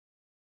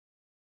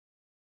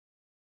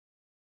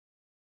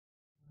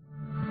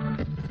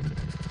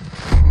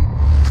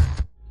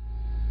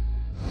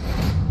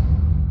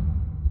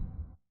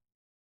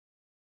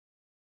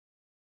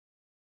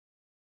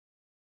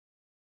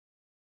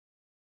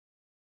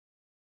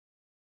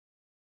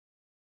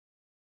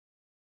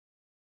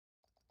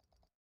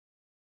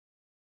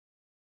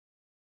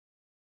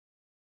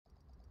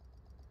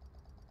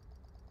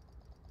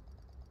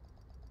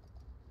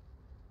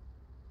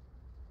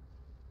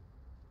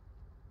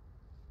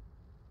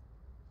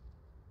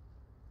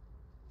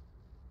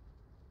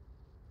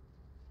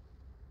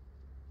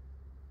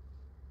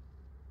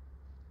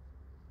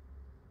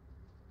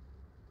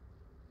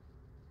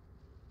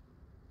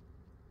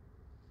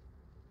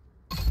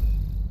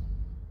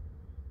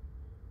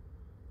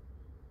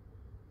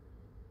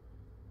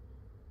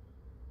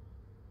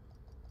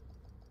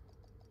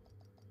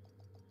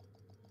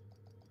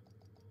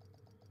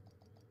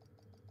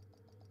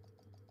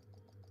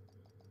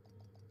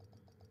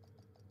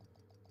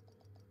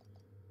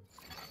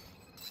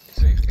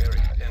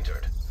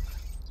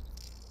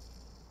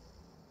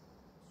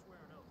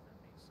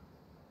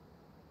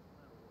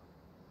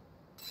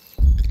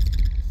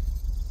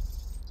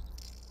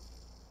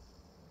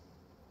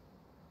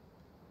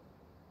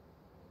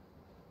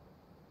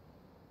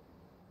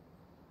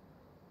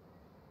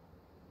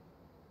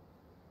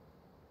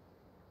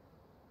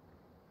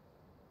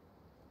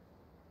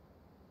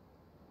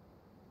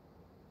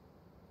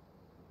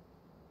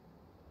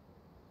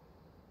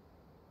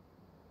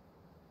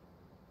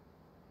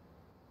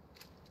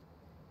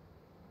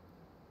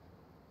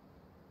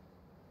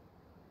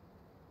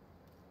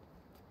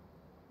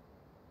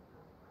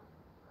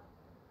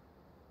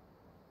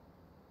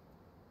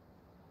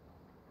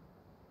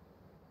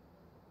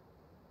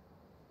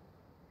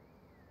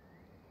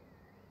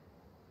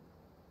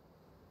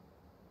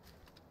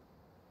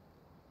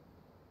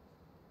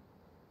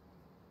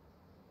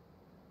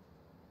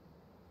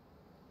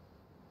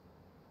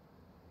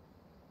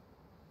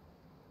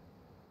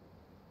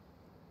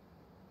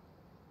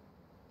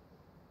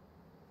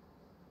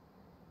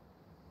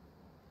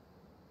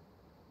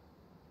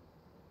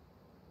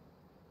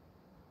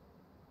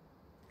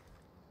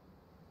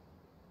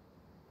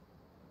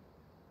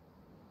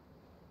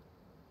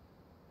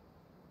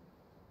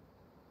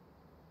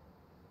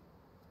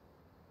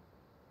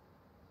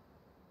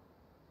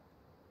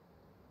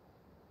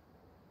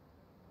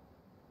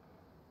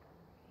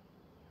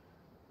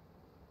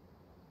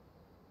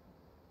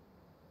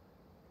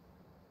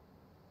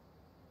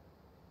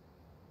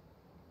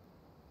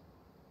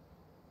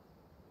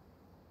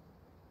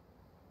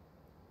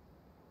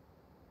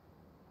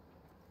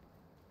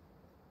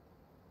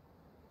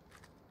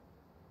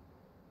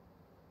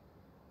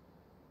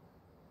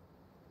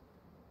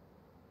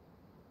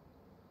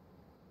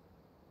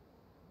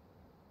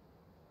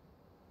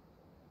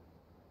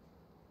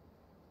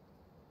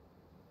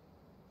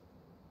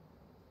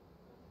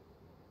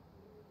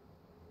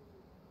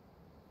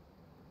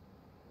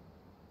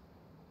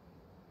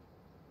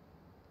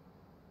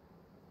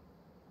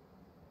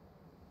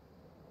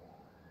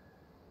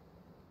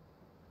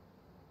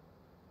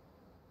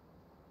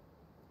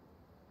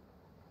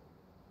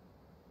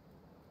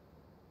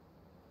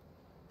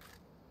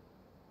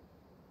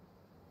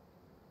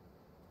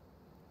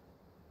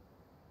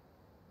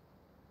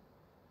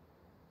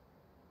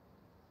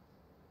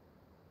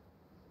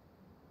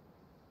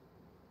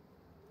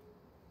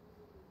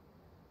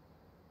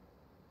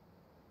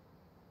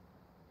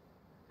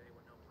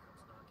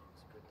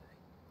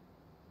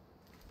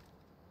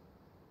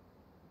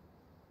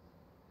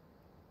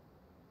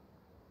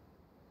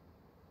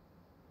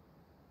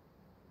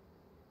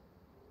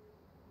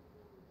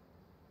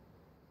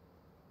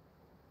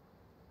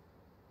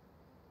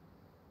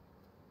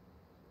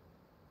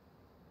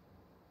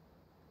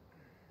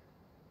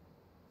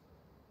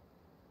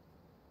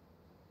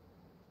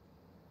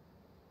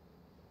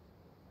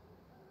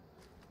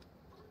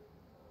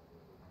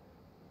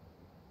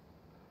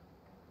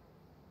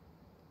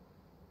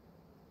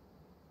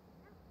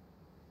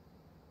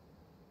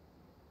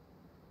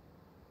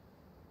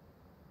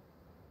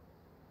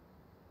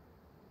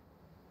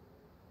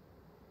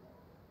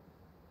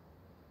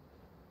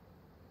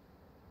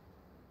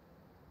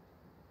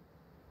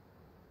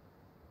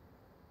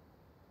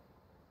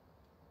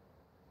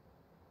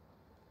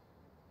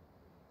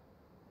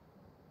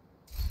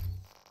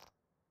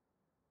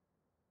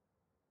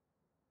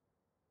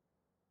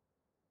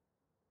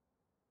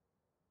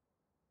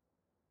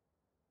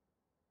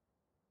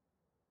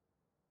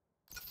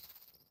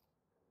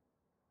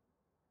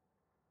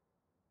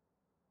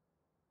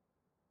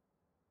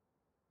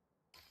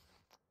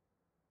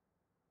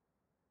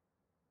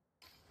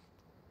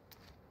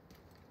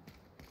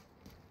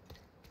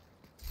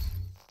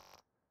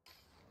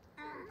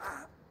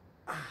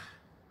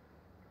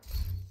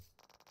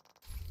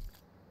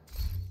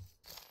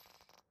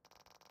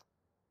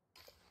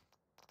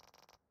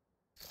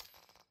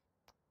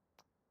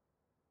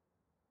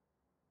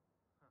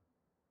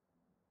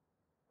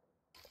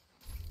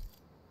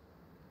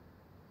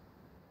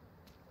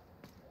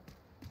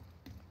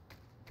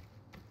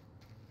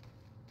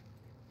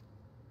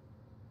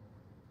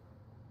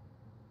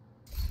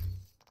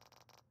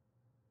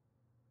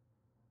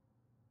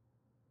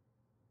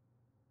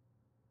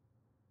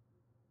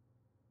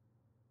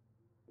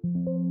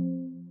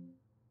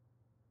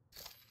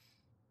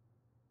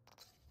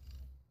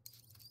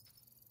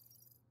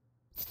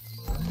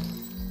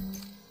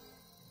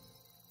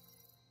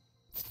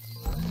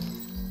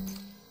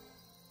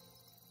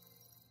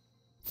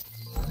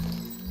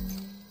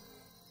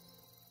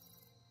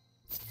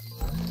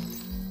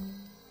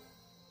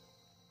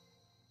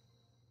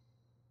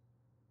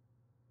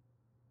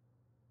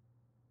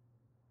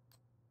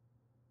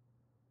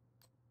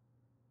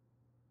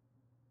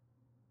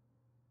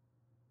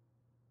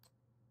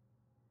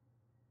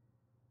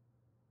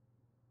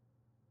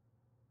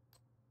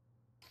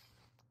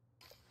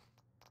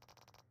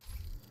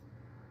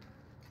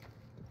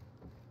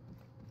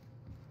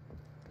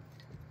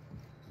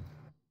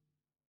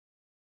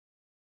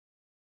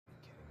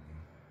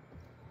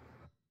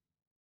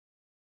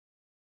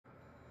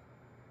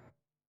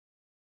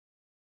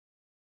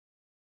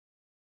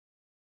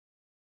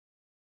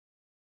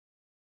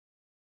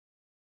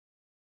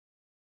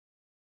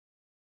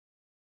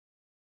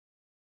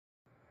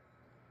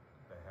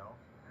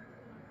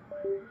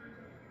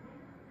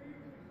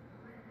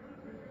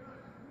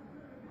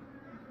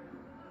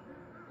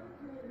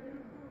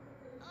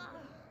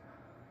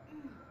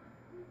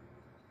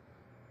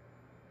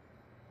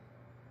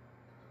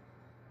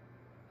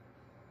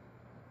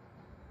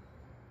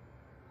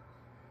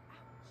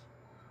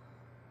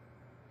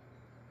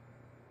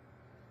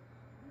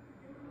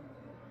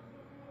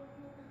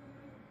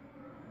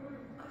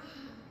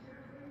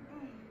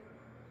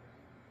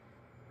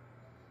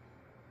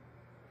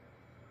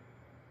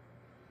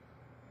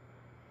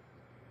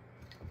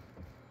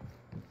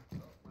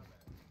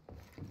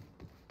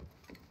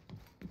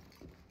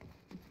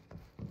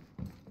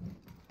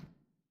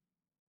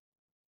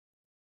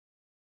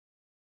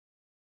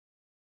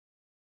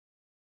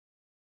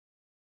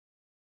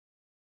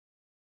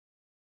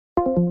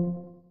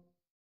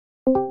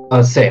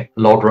Same,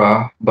 Lord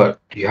Ra, but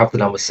you have the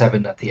number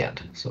 7 at the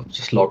end, so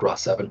just Lord Ra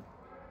 7.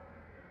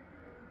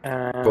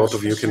 Both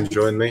of you can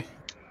join me.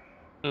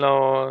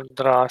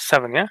 Lodra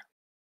 7, yeah?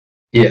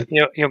 Yeah.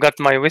 You got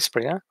my whisper,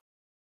 yeah?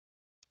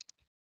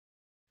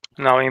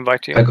 Now I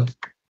invite you.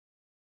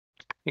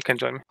 You can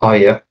join me. Oh,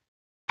 yeah.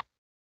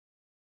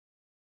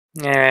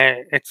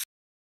 It's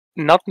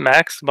not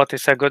max, but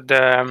it's a good...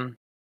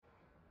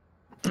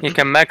 you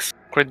can max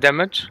crit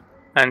damage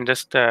and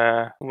just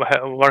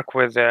work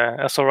with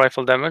assault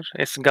rifle damage.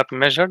 It's got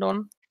measured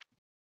on.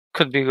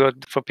 Could be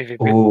good for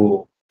PvP.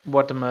 Ooh.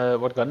 What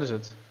gun is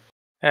it?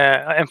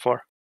 M4.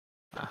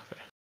 Ah,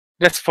 okay.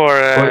 Just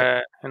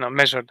for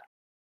measured.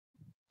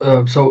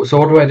 So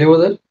what do I do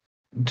with it?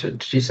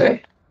 Did you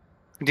say?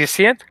 Do you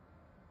see it?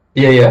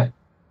 Yeah.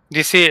 Do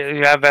you see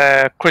you have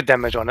a crit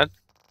damage on it?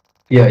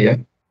 Yeah.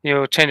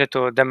 You change it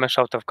to damage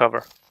out of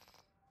cover.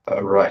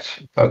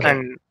 Right. Okay.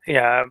 And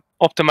yeah,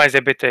 optimize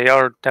a bit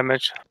AR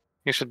damage.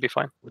 You should be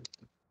fine.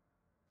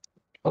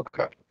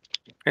 Okay.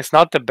 It's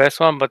not the best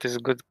one, but it's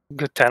good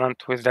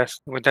talent with that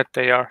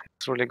AR.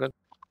 It's really good.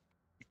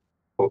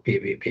 For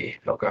PvP.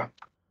 Okay.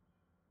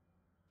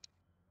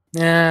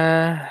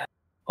 Yeah.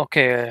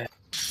 Okay.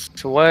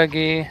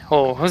 Swaggy.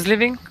 Oh, who's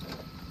leaving?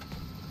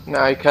 No,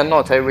 I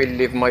cannot. I will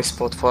leave my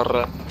spot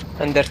for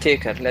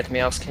Undertaker. Let me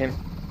ask him.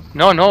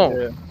 No.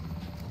 Yeah.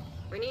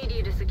 We need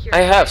you to secure.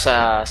 I have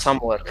some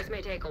work. This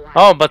may take a while.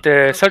 Oh, but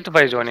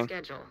Certify is joining.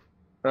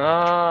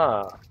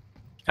 Ah.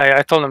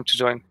 I told him to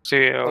join. So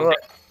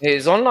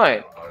He's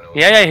online.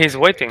 yeah, he's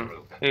waiting.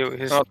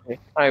 He's... Okay,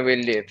 I will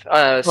leave.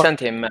 Send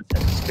him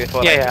message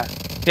before. Yeah.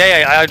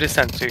 I already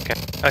sent, so you can.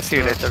 I'll see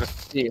you later.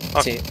 See you.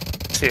 Okay.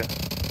 See you.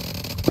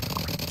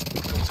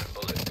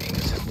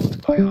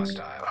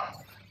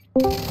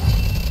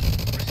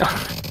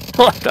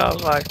 What the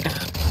fuck?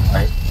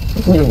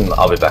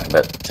 I'll be back in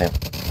a bit. See you.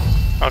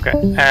 Okay.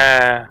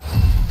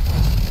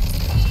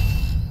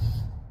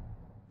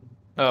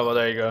 Oh, well,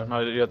 there you go. Now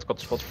you have got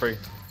the spot free.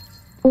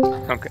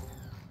 Okay.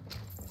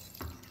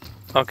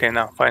 Okay,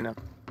 now find him.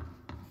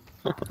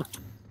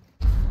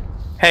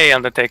 Hey,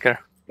 Undertaker.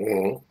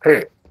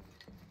 Hey.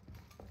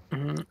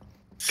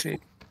 See,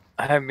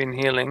 I have been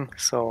healing,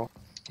 so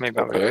maybe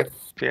I will. Okay.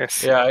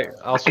 Yes. Yeah,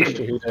 I'll switch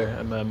to healer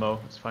and Mo.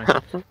 It's fine.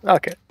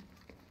 Okay.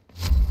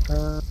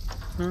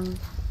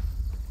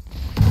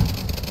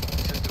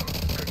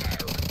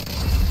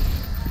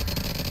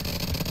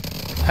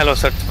 Hello,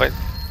 certified.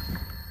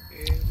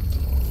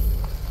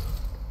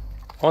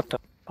 What the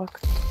fuck?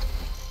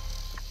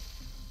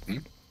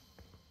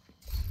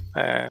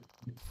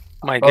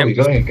 My Oh, game.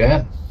 you're going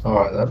again?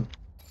 Alright then.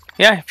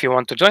 Yeah, if you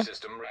want to join.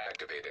 System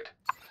reactivated.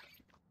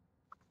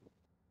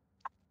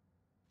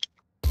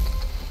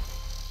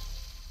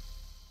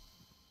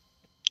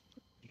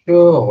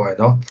 Sure, why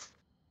not?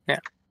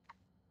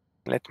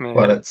 Let me.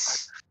 But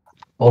it's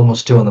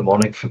almost 2 in the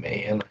morning for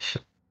me, and I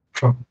should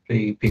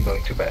probably be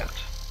going to bed.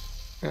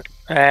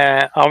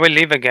 I will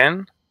leave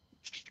again.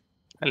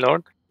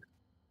 Lord.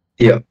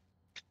 Yeah.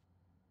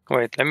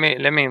 Wait, let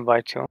me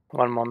invite you.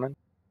 One moment.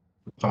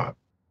 Alright.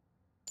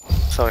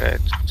 Sorry,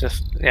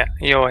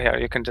 you're here.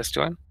 You can just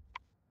join.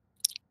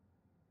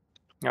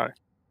 All right.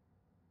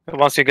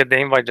 Once you get the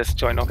invite, just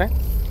join. Okay.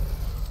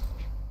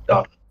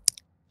 Done.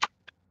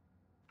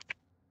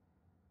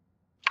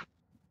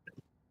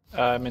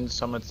 I'm in the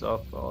summit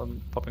of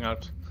popping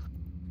out.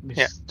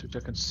 Yeah. 2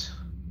 seconds.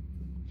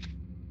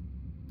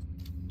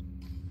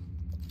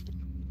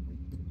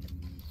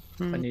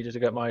 I needed to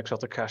get my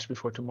exotic cash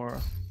before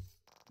tomorrow.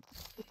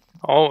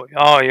 Oh,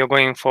 you're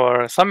going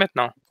for summit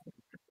now.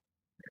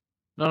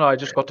 No, I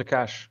just got the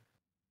cash.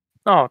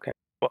 Oh, okay.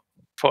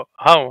 For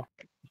how?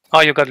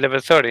 Oh, you got level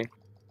 30.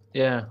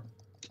 Yeah.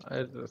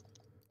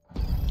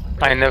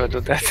 I never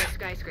do that.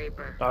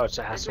 Oh, it's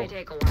a hassle.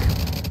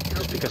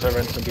 Just because I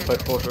ran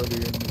 25 floors earlier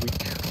in the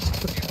week.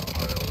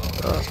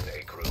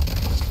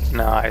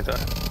 No, I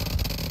don't.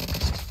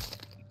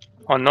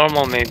 On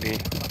normal, maybe.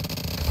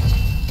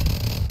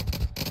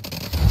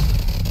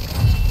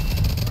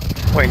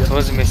 Wait,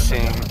 who's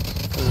missing?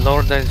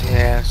 Lord is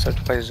here,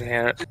 Certified is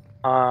here,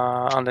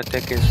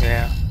 Undertaker is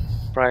here,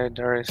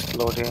 Prider is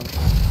loading.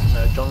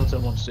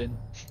 Jonathan wants in.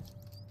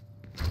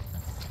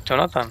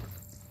 Jonathan?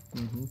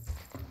 Mm-hmm.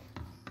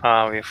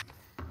 We've...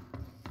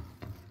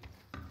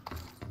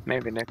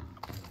 Maybe next.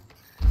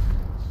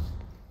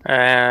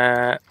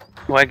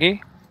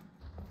 Waggy?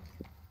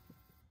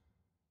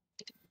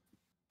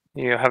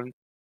 You have...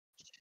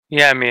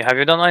 Yeah, me. Have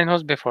you done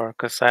Einhorst before?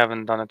 Because I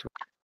haven't done it.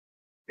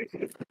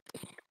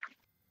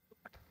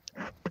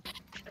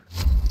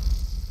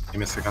 Give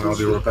me a second, I'll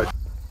be right back.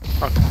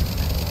 Okay.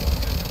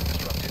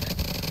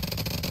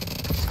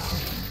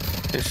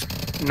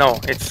 No,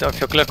 it's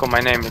if you click on my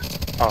name, it's...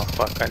 Oh,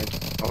 fuck, I need to...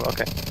 Oh,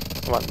 okay.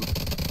 One.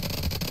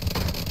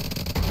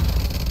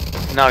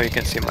 Now you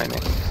can see my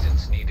name.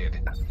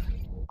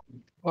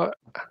 What?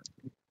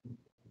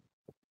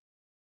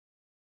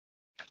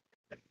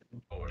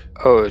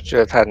 Oh,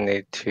 Jonathan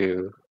need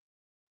to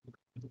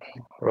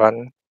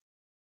run.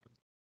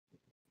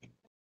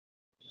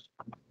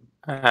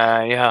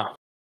 Yeah.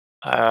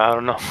 I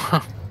don't know.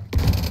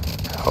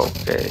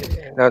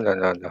 Okay. No.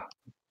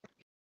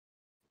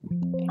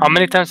 How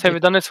many times have you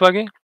done it,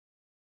 Swaggy?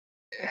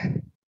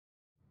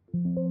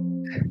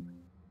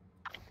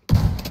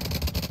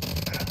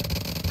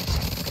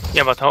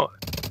 Yeah, but how?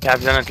 You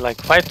have done it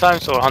like 5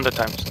 times or 100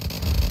 times?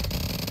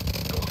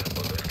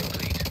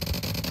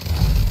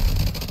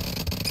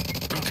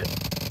 Okay.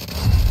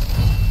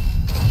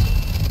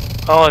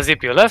 Oh,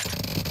 Zip, you left?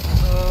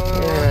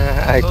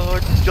 Yeah,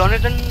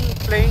 Jonathan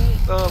playing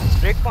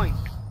Breakpoint.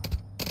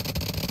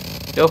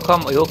 He'll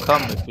come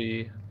if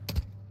he.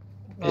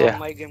 Yeah.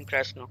 My game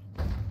crashed now.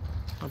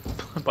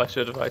 By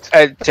certified.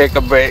 I take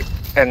a break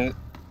and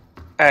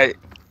I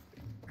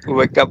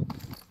wake up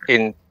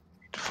in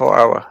 4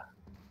 hours.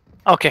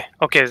 Okay,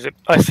 Zip.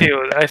 I see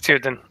you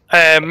then.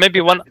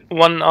 Maybe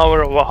one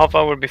hour or half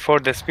hour before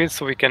the speed,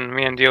 so me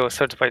and you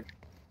certified.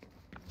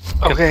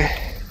 Okay.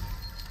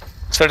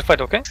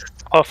 Certified, okay?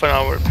 Half an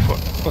hour before,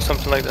 or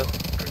something like that.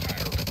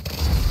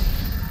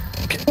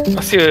 Okay,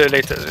 I'll see you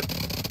later, Zip.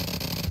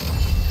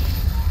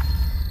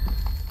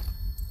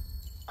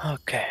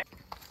 Okay.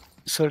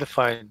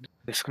 Certified.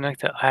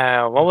 Disconnected.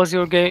 What was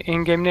your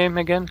in-game name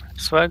again?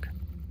 Swag?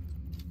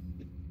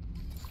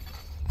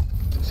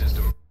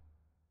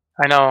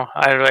 I know,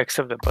 I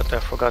accepted, but I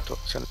forgot to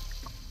send.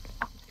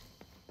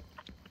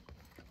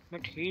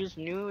 But he's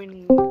new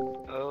in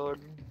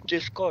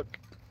Discord.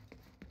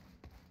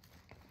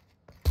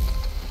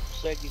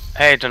 Swaggy.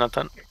 Hey,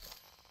 Jonathan.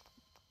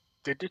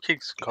 Did you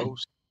kick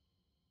Ghost?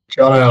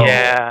 Jono.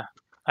 Yeah,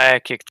 I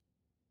kicked.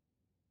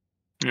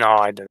 No,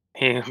 I didn't.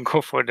 He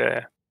go for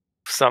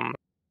some.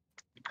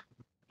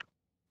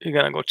 You're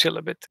gonna go chill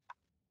a bit.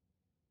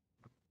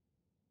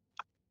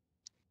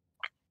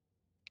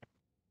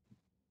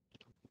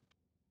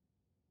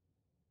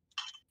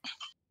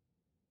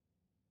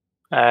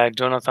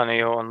 Jonathan, are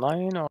you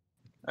online or?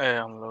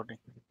 Yeah, I'm loading.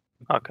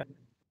 Okay.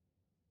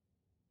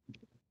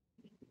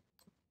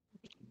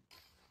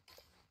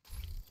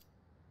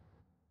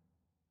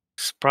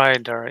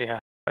 Sprider, yeah.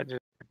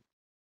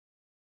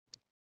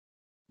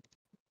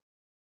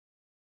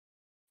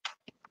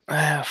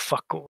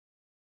 Fuck.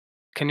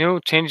 Can you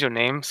change your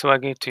name,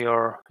 Swaggy, to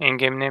your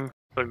in-game name?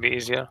 It would be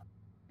easier.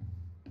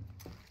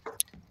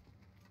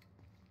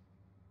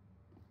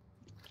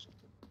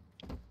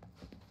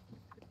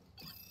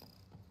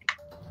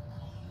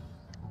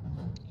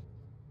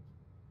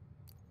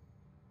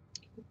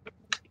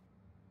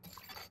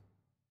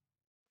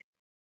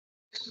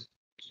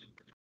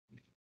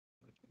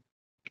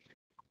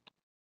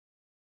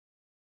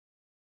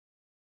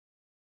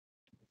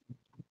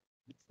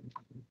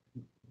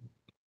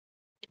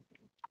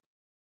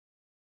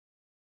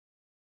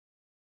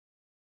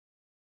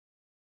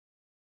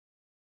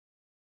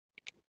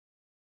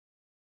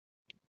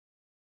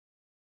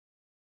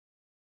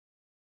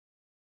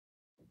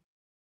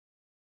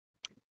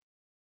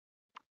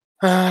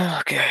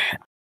 Okay.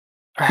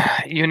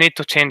 You need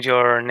to change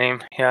your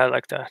name. Yeah, I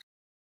like that.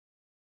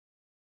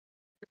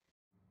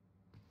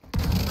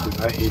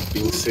 Dude, I hate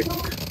being sick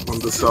on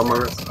the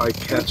summer. I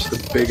catch the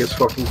biggest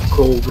fucking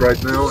cold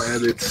right now,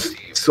 and it's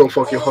so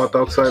fucking hot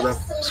outside. I'm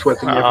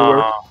sweating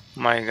everywhere. Oh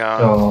my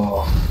god.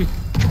 Oh.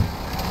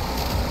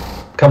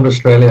 Come to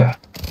Australia.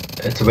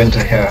 It's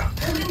winter here.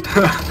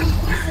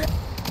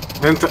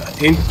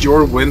 Ain't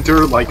your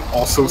winter like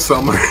also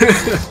summer?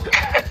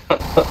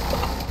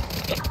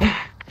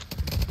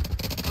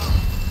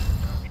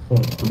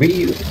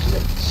 It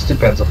just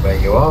depends on where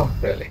you are,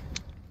 really.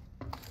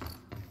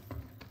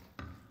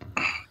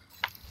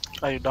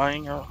 Are you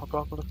dying,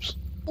 Apocalypse?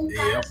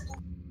 Yep.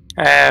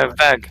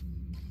 Vag.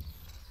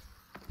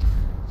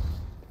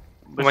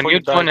 When you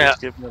join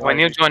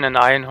an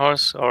Iron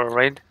Horse or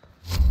raid,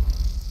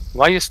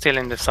 why are you still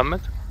in the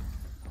summit?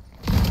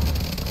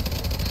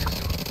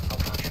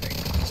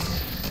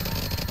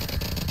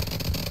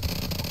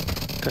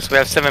 Because we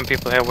have 7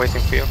 people here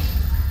waiting for you.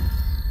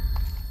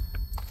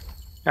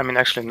 I mean,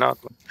 actually not.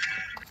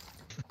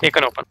 You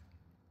can open.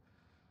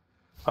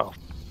 Oh.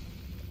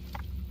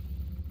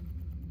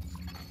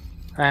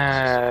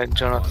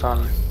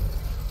 Jonathan.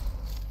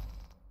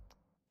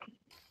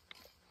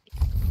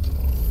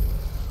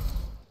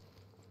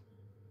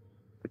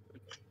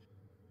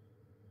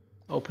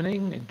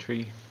 Opening in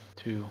 3,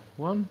 2,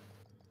 1.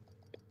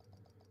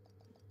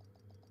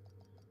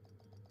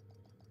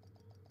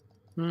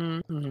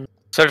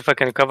 Sorry if I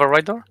can cover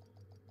right door.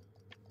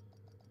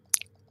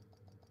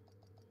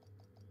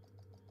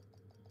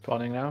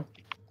 Spawning now.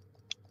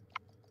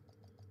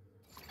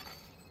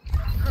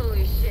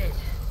 Holy shit.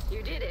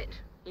 You did it.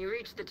 You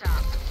reached the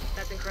top.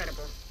 That's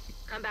incredible.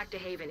 Come back to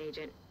Haven,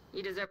 Agent.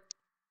 You deserve...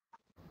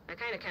 I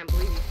kinda can't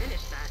believe you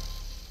finished that.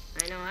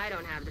 I know I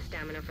don't have the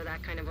stamina for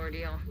that kind of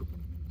ordeal.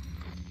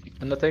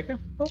 Undertaker?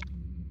 Oh.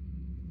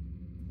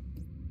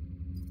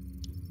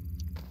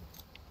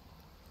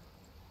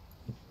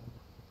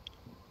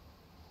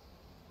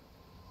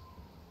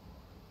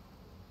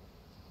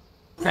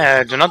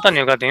 Jonathan,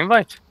 you got the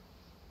invite.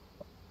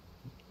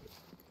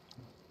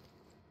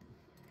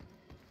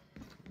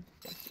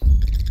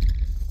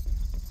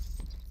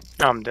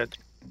 I'm dead.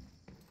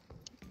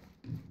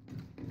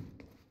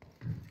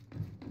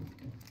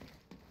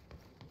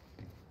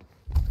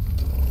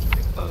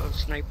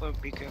 sniper,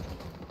 be careful.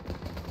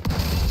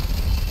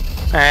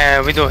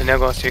 We do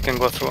Nego, so you can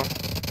go through.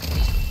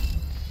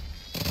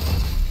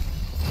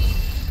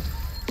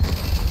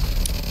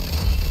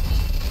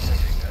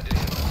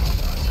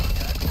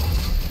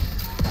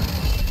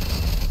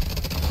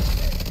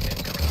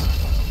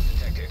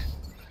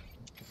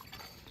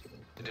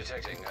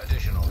 Detecting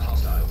additional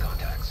hostile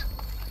contacts.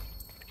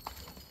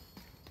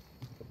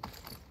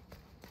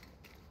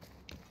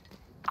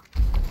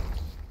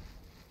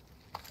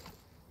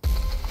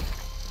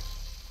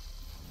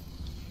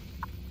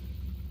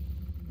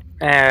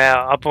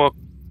 Apo,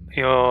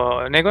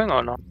 you're Negoing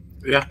or no?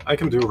 Yeah, I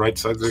can do right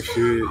side if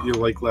you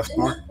like left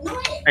more.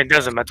 It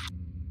doesn't matter.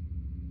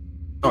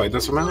 Oh, it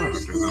doesn't matter.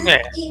 Okay, then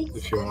Yeah.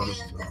 if you want it,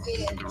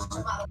 you can do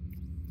right.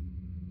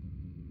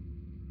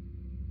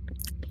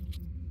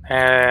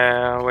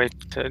 Wait,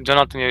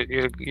 Jonathan,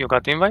 you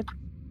got the invite?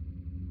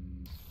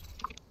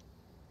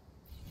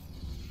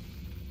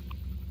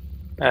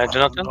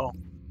 Jonathan, No.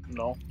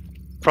 No.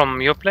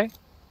 from your play?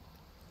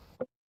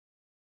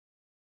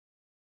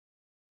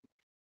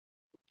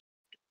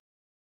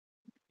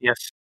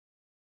 Yes.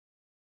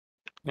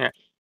 Yeah.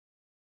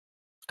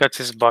 That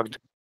is bugged.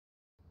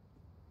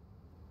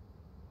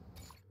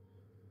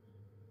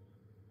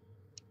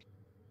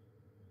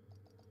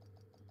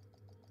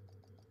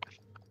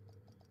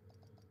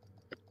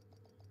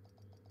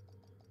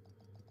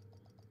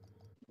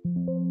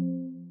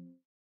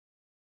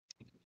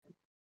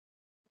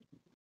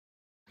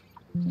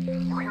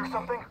 You hear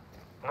something?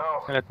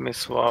 No. Let me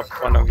swap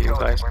one of you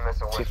guys.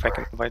 See if I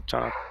can invite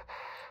Jonathan.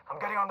 I'm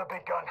getting on the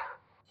big gun.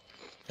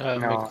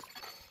 No.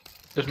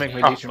 Just make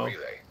me Oh. lead mode.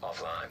 Relay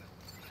offline.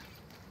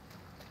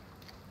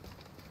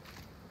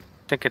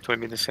 I think it will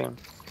be the same.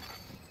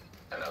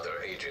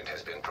 Another agent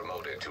has been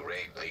promoted to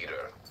raid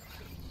leader.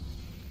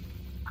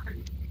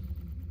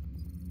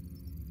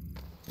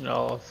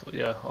 No,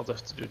 yeah, I'll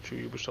have to do it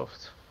through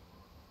Ubisoft.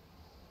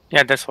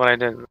 Yeah, that's what I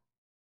did.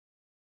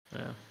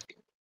 Yeah.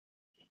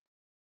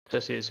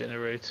 Says he is in a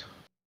raid.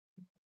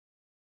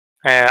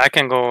 I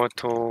can go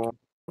to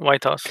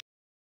White House.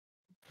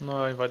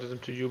 No, I invited him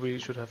to Ubi, you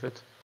should have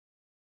it.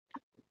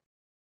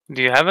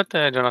 Do you have it,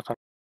 Jonathan?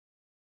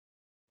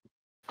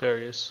 There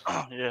he is.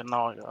 Yeah,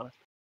 now I got it.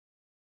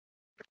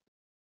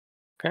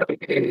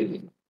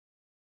 Okay.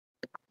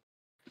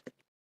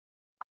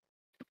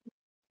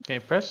 Can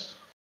you press?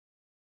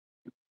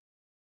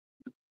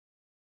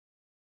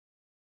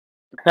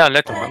 Yeah,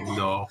 let him. Oh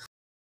no.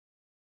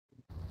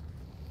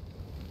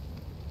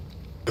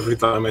 Every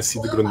time I see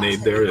the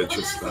grenade there, it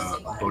just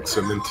bugs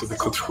him into the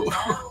controller.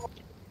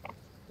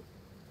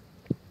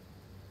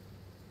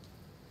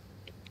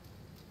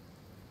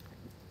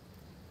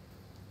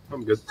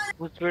 I'm good.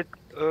 Who's with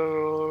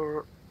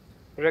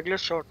regular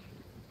shot?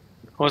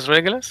 Who's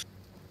Regulus?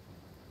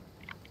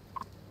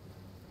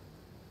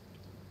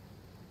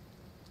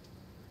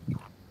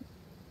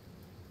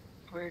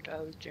 Wait, I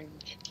will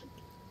change.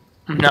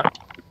 No.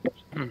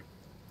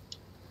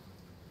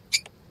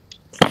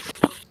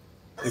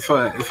 If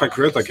I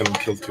crit, I can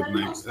kill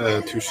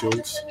two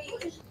shields.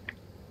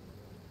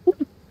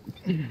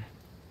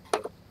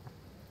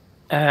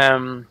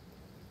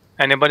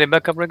 Anybody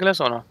back up Regulus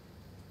or no?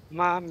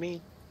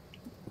 Me.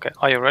 Okay,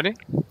 are you ready?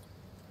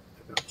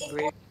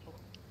 Wait.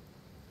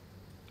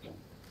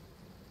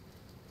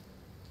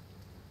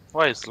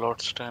 Why is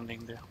Lord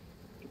standing there?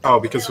 Oh,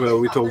 because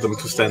we told them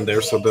to stand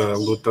there so the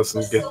loot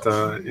doesn't get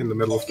in the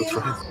middle of the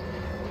train.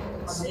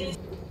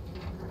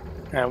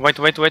 Wait.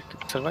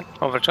 Silver,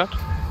 overcharge.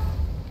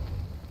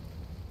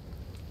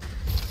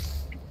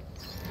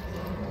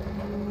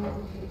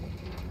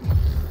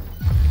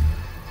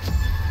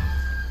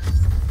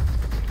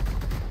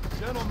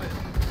 Gentlemen,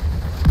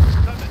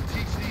 time to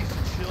teach these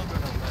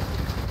children a lesson.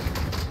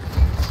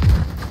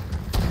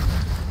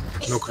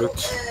 No crit.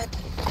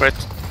 Crit.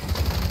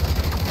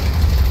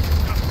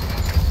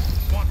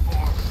 One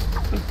more.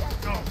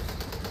 Go.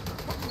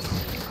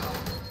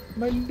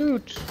 My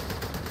loot!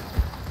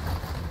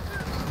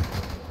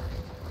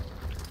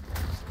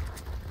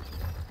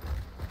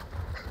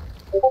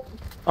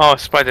 Oh,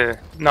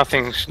 spider.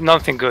 Nothing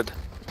good.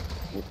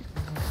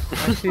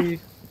 I see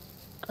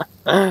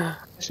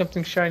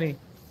something shiny.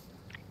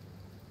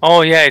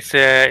 Oh yeah, it's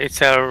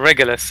a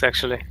Regulus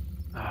actually.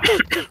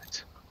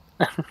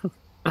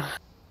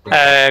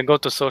 Go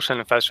to social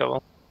and fast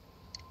travel.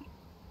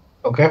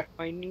 Okay.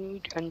 I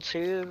need and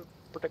save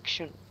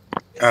protection.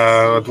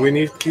 Do we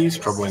need keys?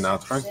 Probably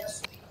not, right?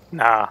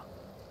 Nah,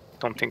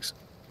 don't think so.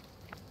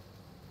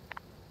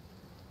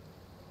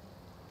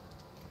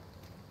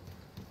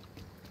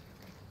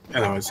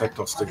 Anyways, I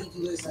tossed the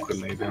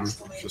grenade in,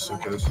 just in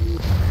case.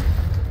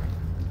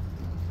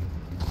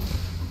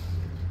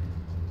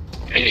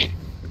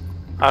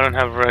 I don't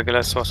have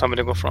Regulus, so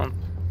somebody go front.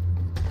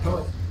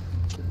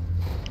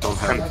 Don't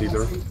have it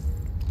either.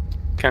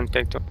 Can't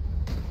take two.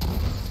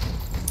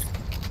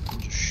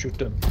 Just shoot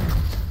them.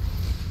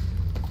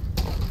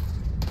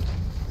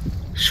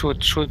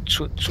 Shoot.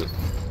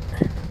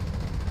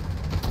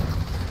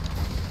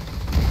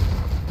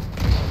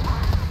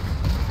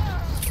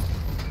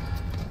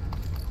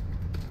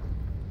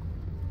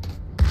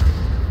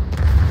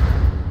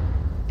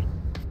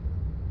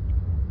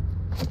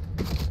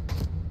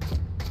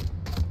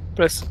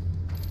 Press.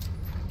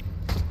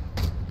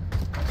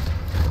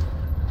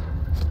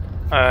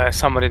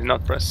 Somebody did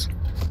not press.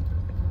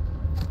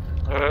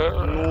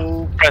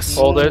 No. Press.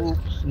 Hold it.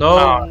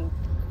 No.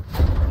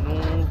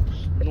 No.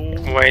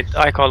 No. Wait,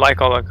 I call.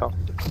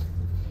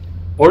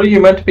 What are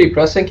you meant to be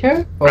pressing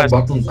here? Oh, Press.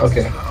 button.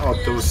 Okay. Oh,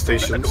 those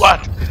stations.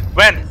 What?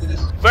 When?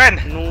 When?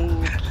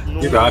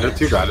 No. You got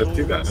it, you got it,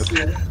 you got it.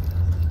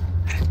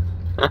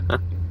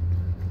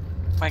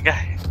 My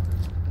guy.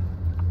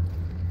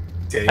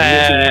 Yeah,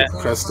 you need to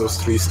press those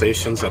 3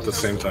 stations at the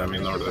same time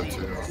in order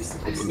to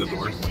open the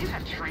door.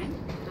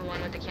 The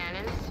one with the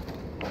cannons?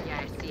 Yeah,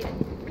 I see it.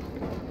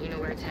 You know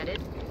where it's headed?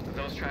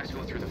 Those tracks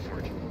go through the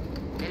forge.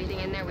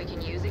 Anything in there we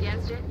can use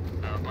against it?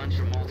 A bunch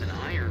of molten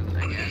iron,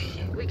 I guess.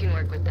 We can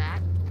work with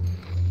that.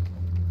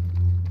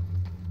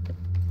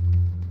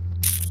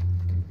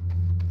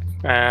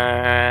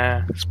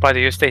 Spider,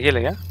 you stay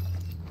healing, yeah?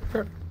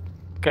 Sure.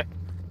 Okay.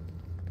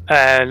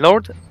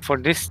 Lord, for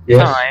this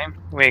Yes. time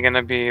we're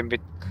gonna be a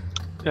bit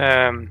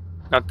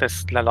not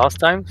this the last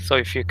time. So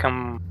if you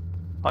come,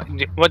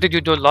 what did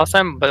you do last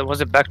time? But was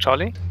it back,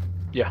 Charlie?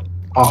 Yeah.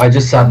 Oh, I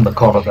just sat in the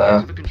corner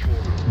there,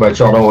 where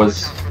Jono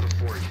was.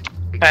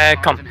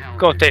 Come,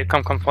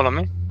 come, follow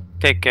me.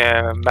 Take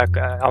back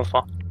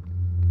Alpha.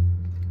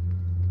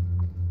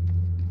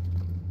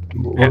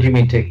 What do you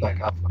mean take back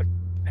up?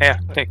 Here,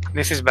 take.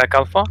 This is back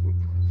Alpha.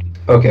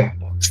 Okay.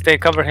 Stay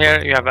cover here.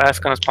 You have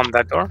ask gonna spam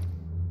that door.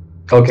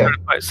 Okay.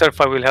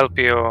 Surfer will help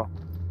you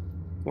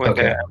with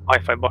Okay. the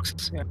Wi-Fi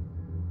boxes. Yeah.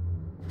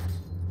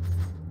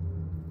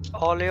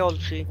 All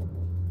see.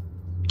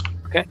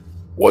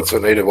 What's a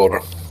native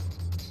order?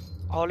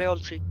 All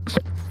see.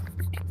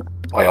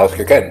 I ask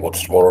again,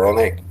 what's order on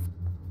A?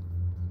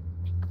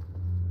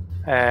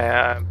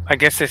 I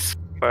guess it's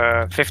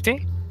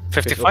 50,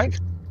 55.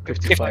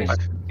 55.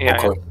 Yeah.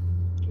 Okay.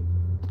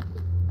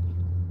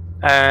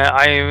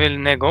 I will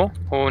nego.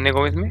 Who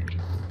nego with me?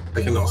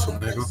 I can also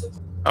nego.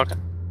 Okay.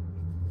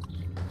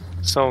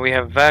 So we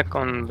have back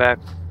on back.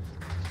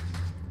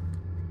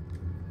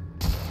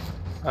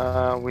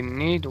 We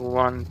need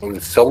one.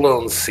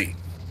 Solo on C.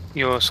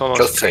 You solo.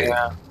 Just saying.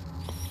 Yeah.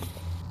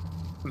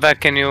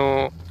 Vac, can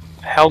you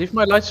help? Leave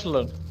my lights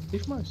alone.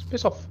 Leave mine.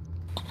 Piss off.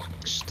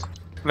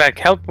 Vac,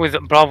 help with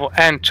Bravo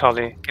and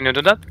Charlie. Can you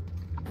do that?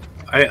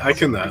 I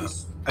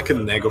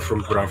can nego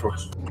from Bravo.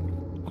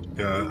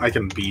 I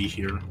can be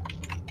here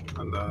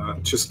and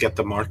just get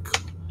the mark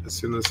as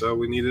soon as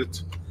we need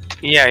it.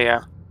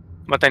 Yeah.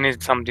 But I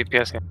need some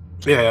DPS here.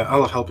 Yeah,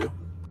 I'll help you.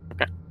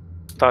 Okay.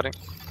 Starting.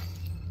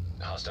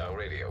 Hostile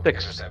radio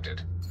 6.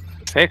 intercepted.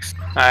 6.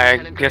 I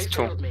guess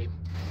 2.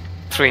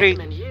 3.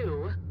 And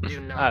you do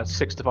not. Ah,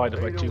 6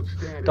 divided by 2.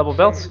 Double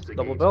belt.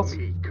 Double belt.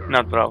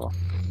 Not Bravo.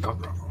 No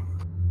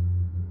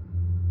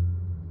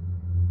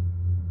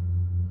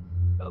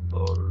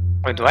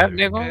problem. Wait, do I have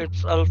nego?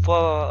 It's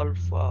alpha.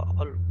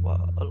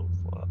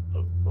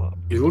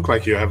 You look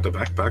like you have the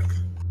backpack.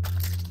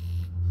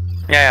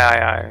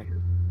 Yeah.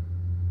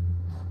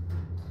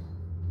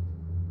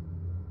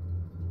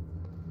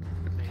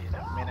 Wait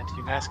a minute,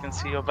 you guys can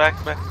see your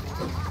backpack.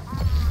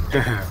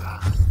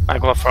 I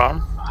go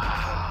from.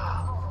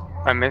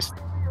 I missed.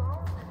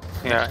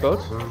 Yeah.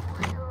 Code.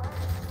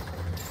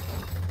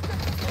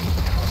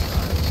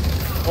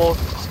 Four.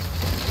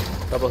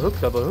 Double hook.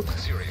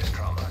 Serious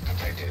trauma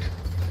detected.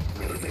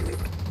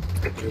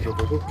 Okay,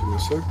 double hook, give me a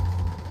sec.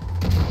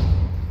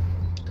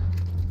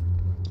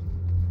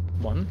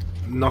 1.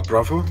 Not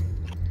Bravo.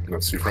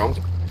 Let's see from.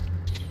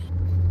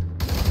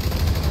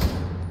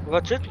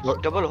 What's it?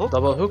 Double hook?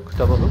 Double hook.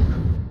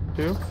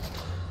 2.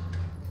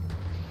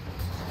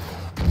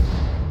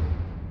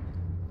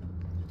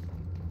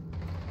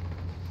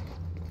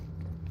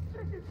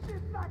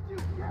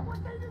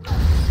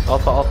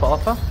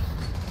 Alpha.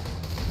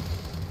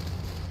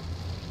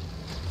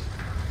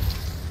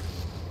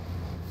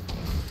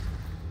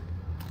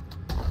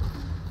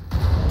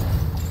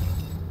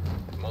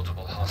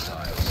 Multiple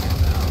hostiles.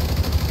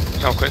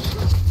 No quit.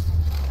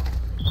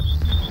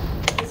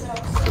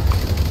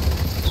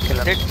 Kill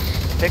him.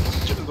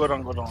 Go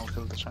down, I'll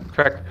kill this one.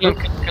 Crack. Kill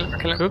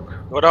him. Hook.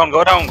 Go down.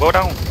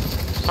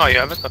 Oh, you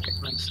have it? Okay,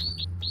 nice.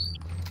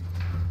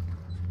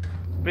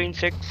 Green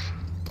 6.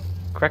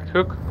 Cracked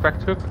hook.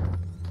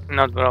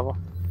 Not Bravo.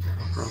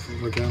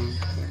 Bravo again.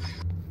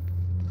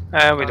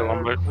 We do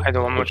one more. I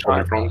do one more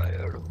try.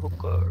 Tired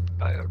hooker.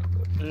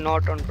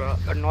 Not on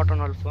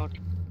alpha.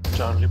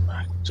 Charlie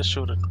back. Just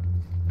shoot it.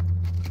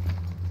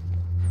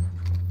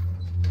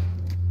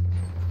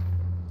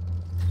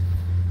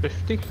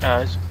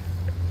 Guys.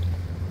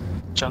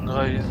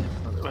 Changai.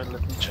 Well,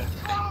 let me check.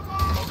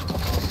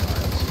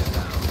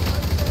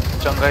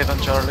 Changai on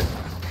Charlie.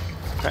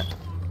 Okay.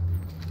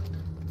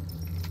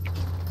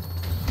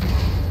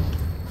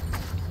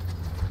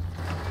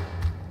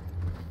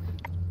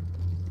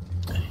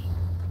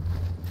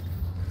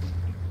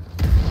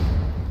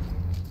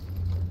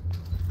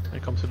 He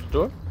comes to the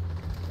door.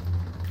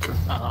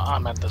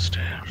 I'm at the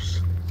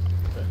stairs.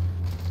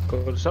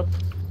 Goes up.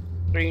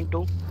 Green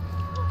 2.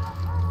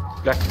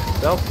 Black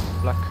belt.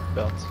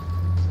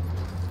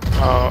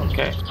 Oh,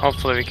 okay.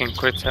 Hopefully we can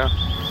crit here.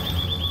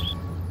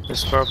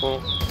 It's purple.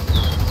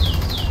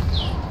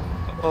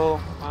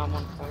 Oh, I'm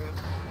on fire.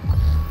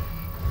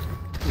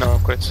 No,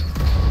 quit.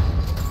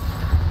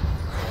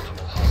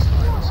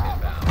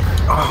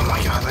 Oh my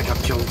god, I got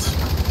killed.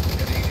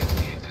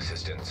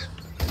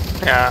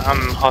 Yeah,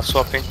 I'm hot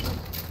swapping.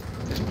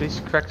 Yes, please.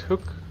 Cracked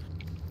hook.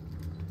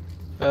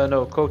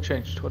 No, code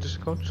changed. What is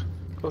the code?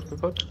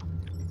 Code.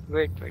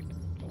 Wait.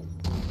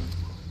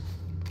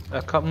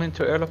 Come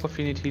into airlock if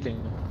you need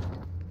healing.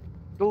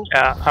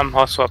 Yeah, I'm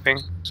hot swapping.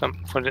 So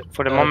for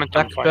the moment,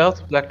 I'm fine.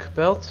 Black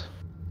belt.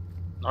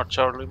 Not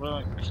Charlie,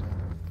 but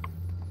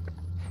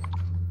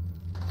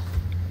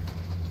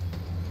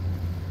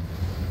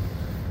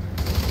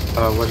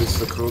What is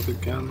the code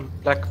again?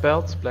 Black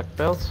belt. Wait,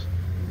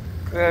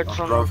 it's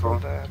on Bravo.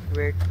 Alpha back.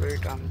 Wait,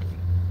 I'm doing.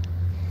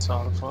 it's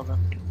Alpha then.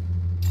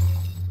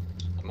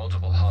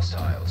 Multiple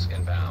hostiles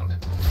inbound.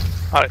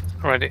 Alright,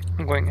 ready.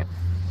 I'm going in.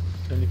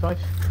 25.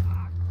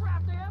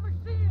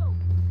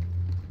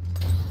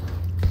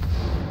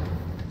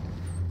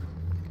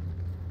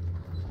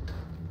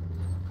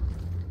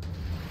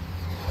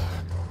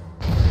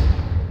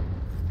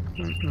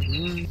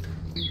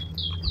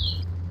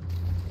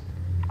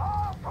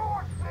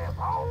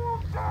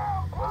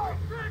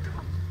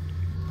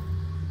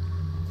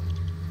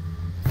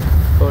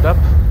 Code up.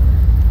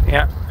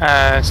 Yeah,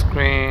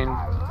 screen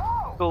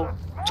 2.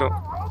 2.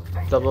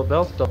 Double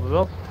belt.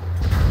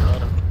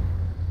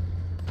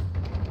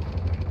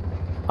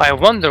 I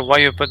wonder why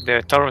you put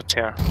the turret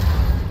here.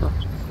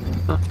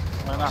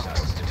 Why not?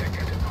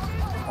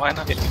 Why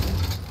not?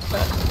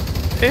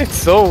 It's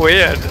so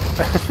weird.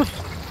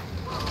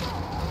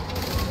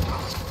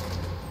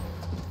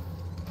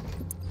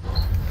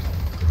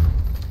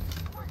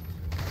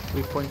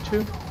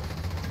 3.2.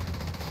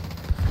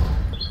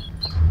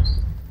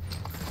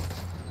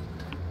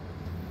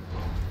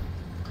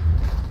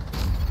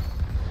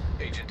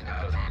 Agent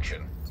out of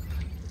action.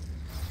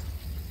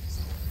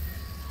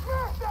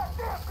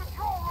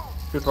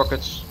 Good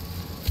rockets.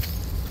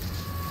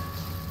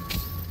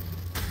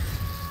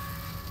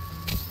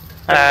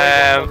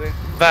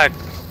 Back.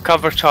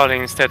 Cover Charlie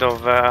instead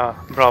of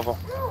Bravo.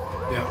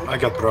 Yeah, I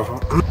got Bravo.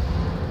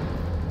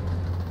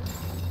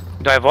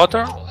 Do I have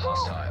water?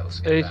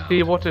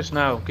 AC waters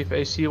now. Give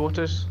AC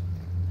waters.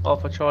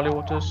 Alpha Charlie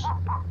waters.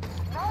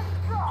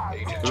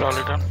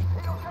 Charlie done.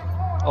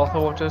 Alpha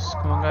waters.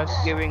 Come on, guys.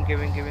 Giving.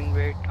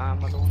 Wait,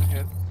 I'm alone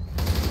here.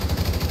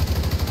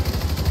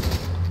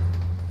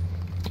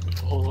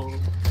 Oh,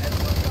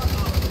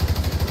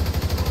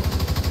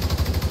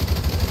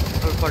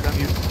 Alpha done.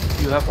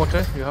 You have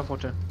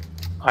water.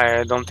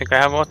 I don't think I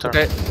have water.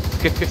 Okay.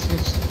 Get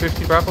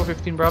 15 Bravo.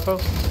 15 Bravo.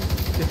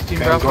 15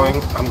 Okay,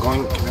 Bravo. I'm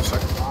going. Give me a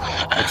sec.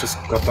 I just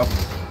got up.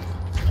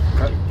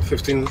 Okay,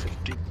 15.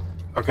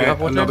 Okay, You have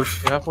water? another.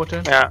 You have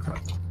water? Yeah.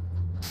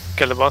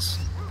 Kill the boss.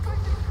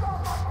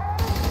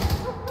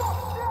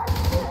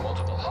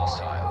 Multiple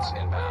hostiles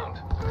inbound.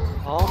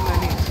 How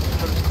many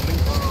pistols coming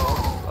from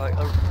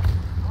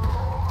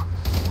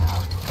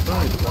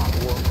Only the one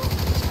door.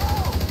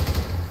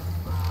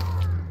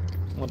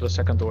 Well, the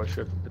second door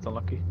should be a bit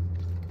unlucky.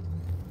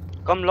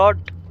 Come, Lord.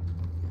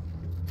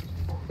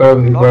 Where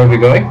are we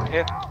going?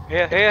 Here.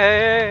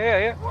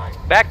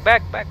 Back.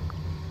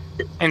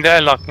 In the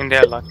airlock.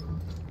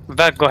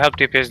 Back, go help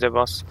DPS the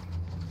boss.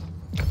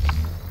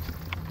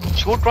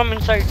 Shoot from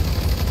inside.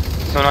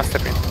 No, not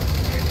step in.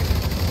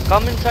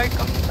 Come inside.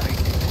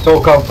 So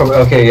come from.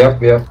 Okay,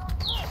 yep.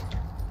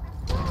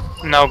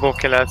 Now go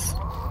kill us.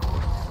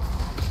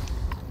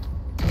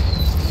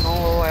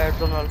 No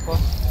ads on Alpha.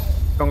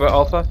 Jungle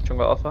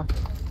Alpha.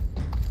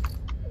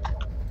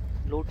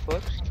 Loot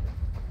first.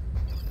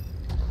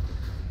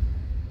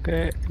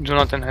 Okay,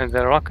 Jonathan has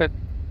the rocket.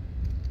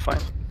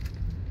 Fine.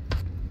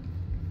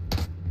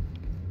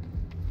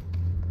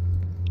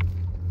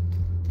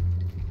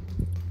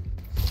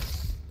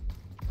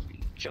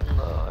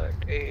 Jungle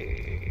at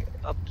A.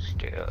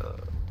 Upstairs.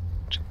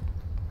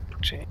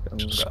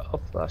 Jungle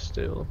Alpha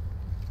still.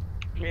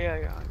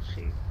 Yeah, I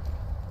see.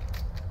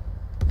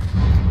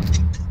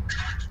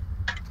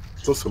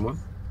 Still someone?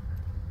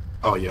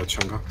 Oh yeah,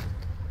 Chunga.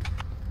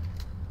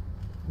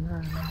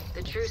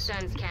 The True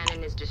Sun's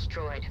cannon is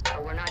destroyed,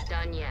 but we're not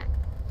done yet.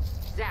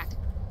 Zach,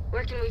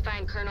 where can we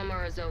find Colonel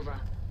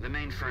Morozova? The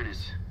main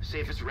furnace.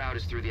 Safest route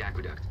is through the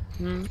aqueduct.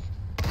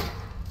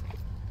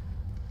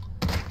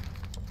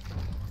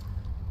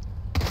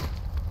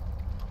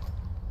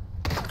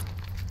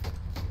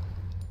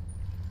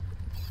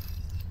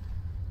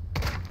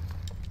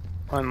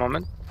 One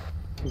moment.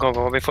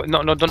 Go before.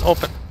 No, don't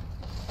open.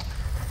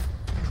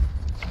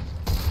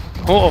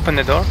 Who opened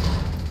the door?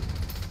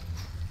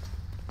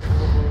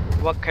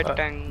 Bucket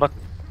tank. But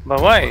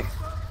why?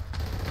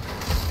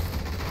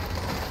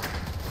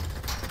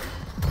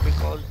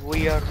 Because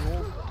we are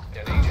new.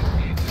 An agent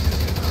needs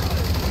assistance.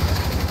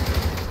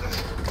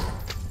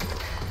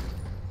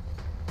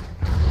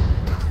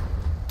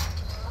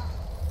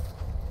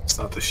 It's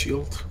not the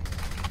shield.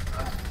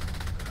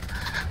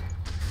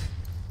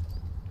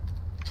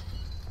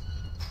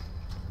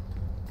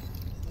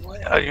 why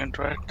are you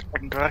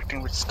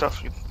interacting with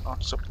stuff you're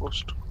not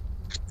supposed to?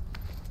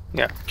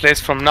 Yeah, please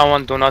from now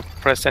on do not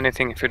press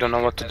anything if you don't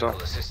know what to do.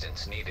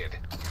 Assistance needed.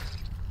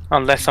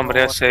 Unless somebody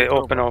know else what say to do,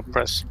 open but or he's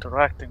press.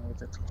 interacting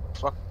with it.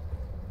 Fuck.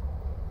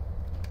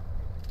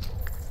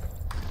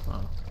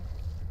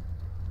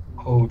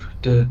 Oh,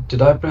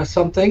 did I press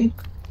something?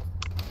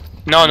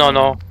 No.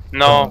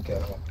 Oh,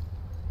 okay.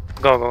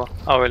 Go.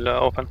 I will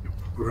open.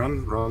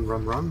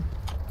 Run.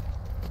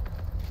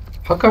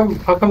 How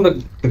come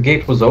the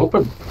gate was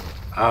open?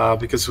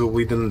 Because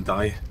we didn't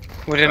die.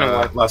 We didn't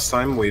what? Last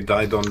time we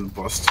died on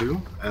boss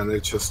 2, and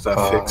it just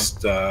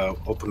fixed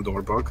open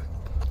door bug.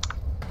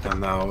 And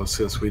now,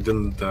 since we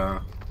didn't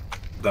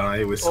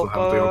die, we still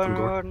have the open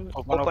door.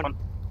 Open.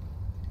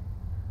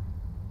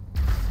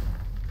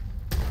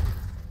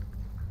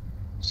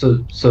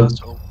 So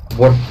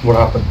what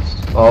happens?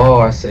 Oh,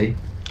 I see.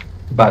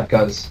 Bad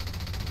guys.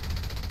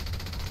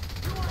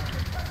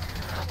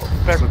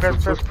 Press.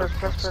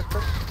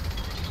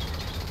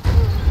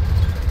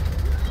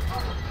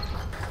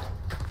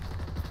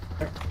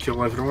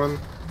 Kill everyone,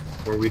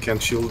 or we can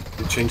change I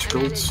codes.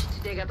 managed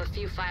to dig up a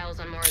few files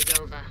on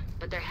Morozova,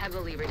 but they're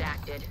heavily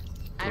redacted.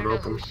 I don't know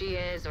who she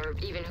is or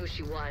even who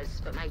she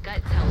was, but my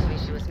gut tells me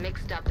she was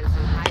mixed up in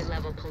some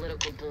high-level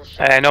political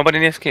bullshit. Nobody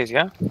needs keys,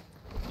 yeah?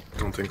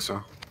 Don't think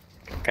so.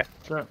 Okay.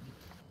 Sure.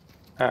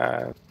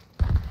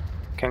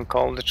 Can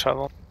call the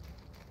travel.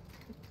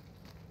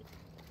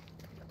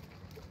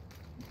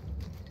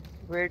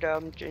 Wait,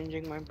 I'm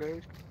changing my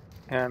blade.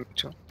 Yeah, me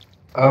too.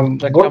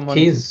 What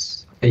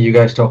keys are you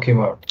guys talking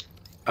about?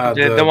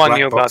 The one black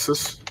you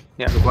boxes. got.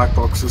 Yeah. The black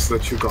boxes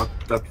that you got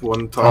that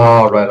one time.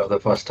 Oh, right, the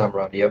first time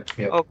round. Yep.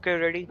 Okay,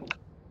 ready.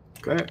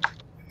 Okay.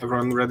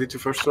 Everyone ready to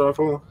first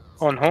travel?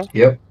 On who?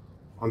 Yep.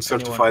 On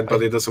certified,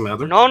 but it doesn't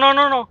matter.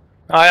 No.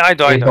 I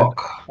do.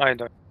 Epoch.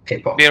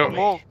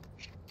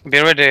 Be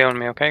ready on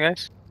me, okay,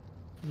 guys?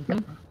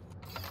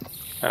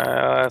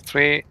 Mm-hmm.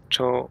 3,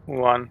 2,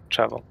 1,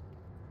 travel.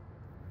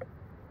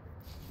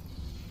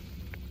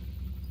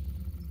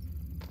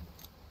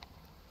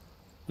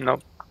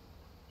 Nope.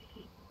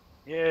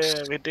 Yeah,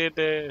 we did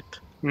it.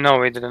 No,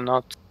 we did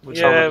not.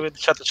 Yeah, we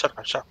shut.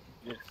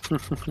 Yeah.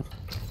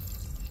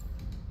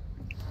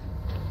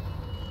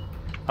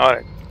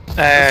 Alright.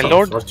 That's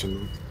Lord?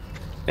 unfortunate.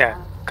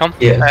 Yeah, come.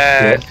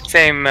 Yes.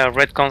 Same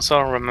red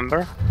console,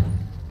 remember?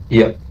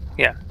 Yep.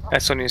 Yeah.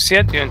 As soon as you see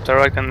it, you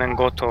interact and then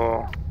go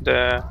to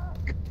the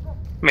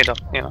middle,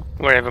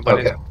 where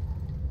everybody is.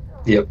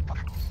 Yep.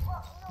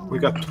 We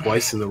got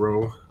twice in a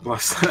row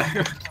last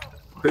time.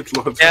 With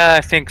loads Yeah,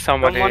 I think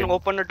somebody... Someone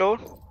open the door?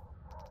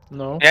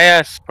 No.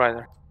 Yes,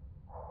 brother.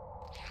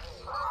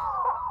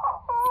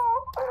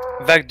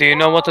 Vec, do you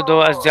know what to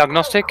do as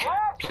diagnostic?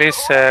 Please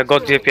go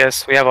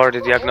DPS. We have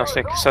already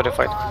diagnostic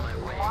certified.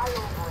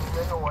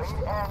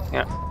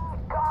 Yeah.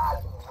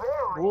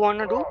 Who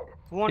wanna do?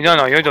 No,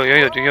 you do.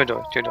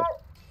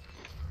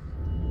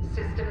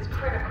 Systems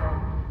critical.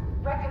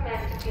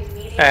 Recommend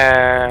immediate.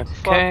 Okay.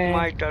 Fuck,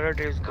 my turret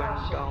is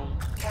going down.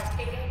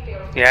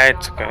 Yeah,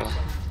 it's okay.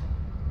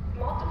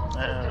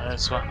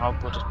 It's fine. I'll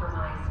put it.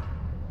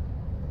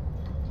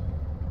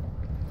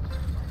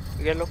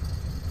 Yellow.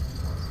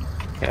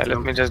 Yeah,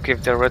 let me just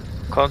give the red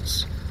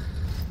codes.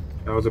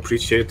 I would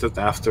appreciate it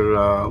after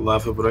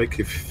lava break.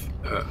 If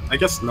I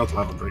guess not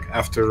lava break,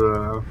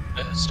 after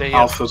Stay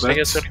alphabet.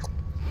 here, sir.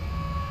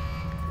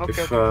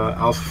 Okay. If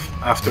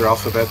after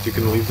alphabet you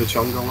can leave the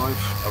jungle alive,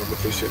 I would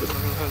appreciate it.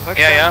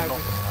 Yeah.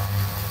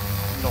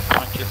 No,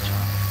 I killed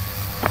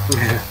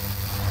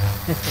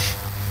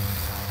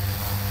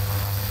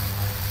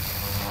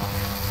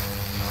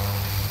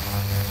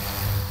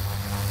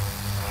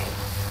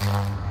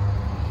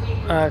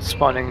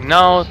Spawning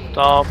now,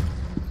 top.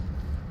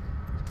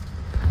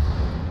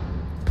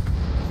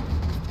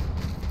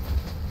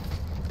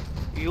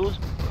 Use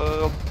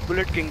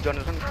Bullet King,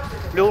 Jonathan.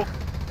 Blue.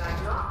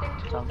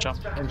 Jump.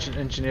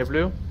 Engineer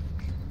blue.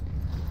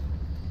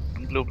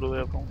 Blue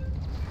airborne.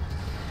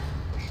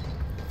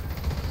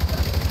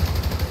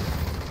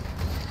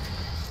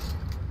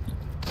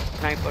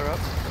 Sniper up.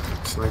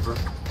 Sniper.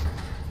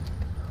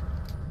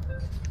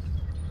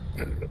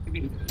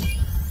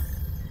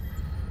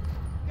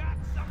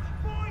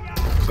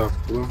 Top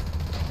blue.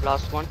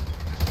 Last one.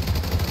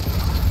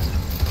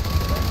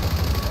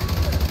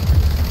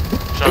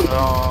 Jungle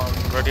on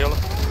radio.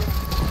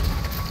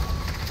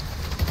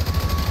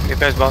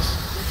 DPS boss.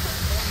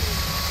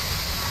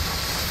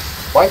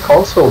 My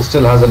console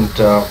still hasn't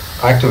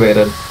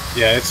activated.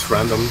 Yeah, it's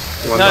random.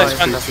 No, it's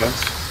random.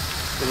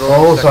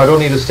 Oh, so I don't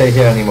need to stay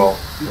here anymore.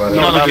 Right.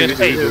 No, you you do,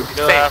 stay. you do. You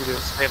don't have to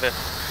stay there.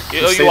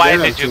 You stay Why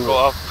there did you until-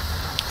 go up?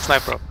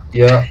 Sniper up.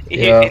 Yeah.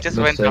 He just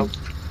went mistake. down.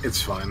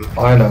 It's fine.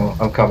 I know.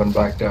 I'm coming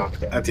back down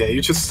again. Yeah,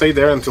 you just stay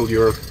there until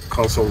your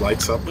console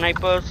lights up.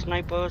 Sniper.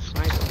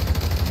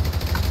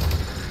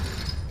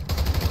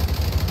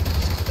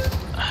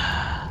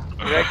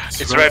 Red.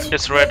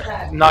 It's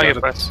red. Now you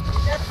press.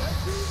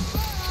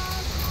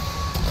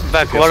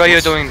 Back, what are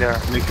you doing there?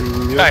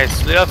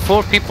 Guys, there are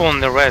 4 people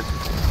on the red.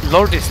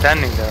 Lord is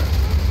standing there.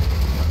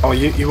 Oh,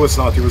 he was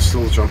not. He was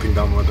still jumping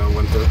down when I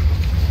went there.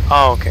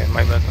 Oh, okay,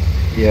 my bad.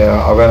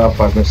 Yeah, I went up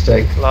by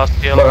mistake. Last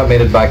But I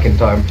made it back in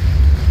time.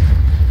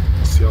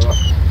 yellow.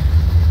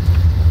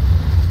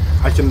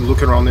 I can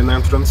look around in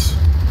entrance.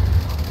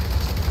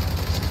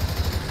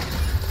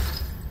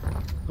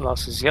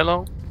 Last is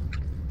yellow.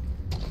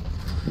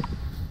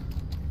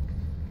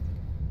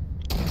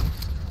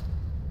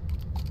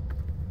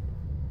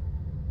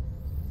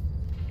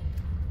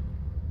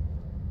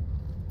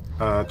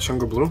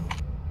 Chunga blue.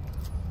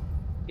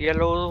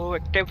 Yellow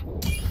active.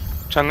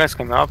 Changa is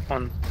coming up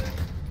on.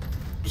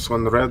 Just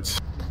one red.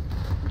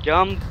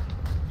 Jump.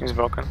 He's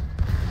broken.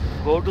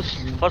 Go to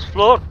first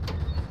floor.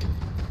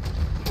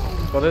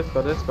 Got it,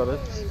 got it, got it.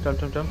 Jump,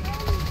 jump, jump.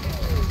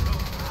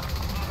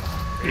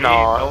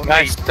 No,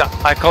 guys,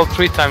 I called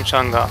 3 times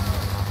Changa.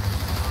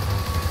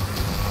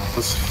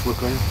 That's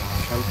flickering.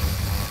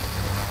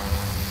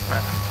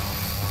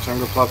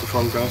 Chunga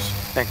platform, guys.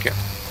 Thank you.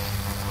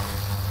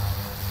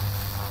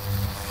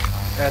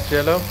 At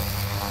yellow.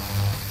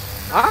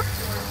 Huh?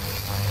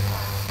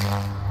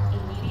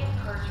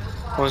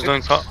 Who's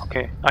doing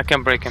okay, I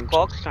can break him.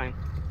 Cox time.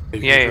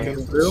 Yeah.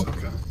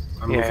 Okay.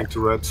 I'm moving to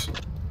reds.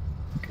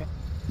 Okay.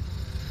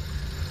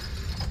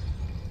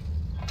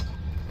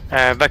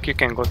 Back, you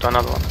can go to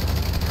another one.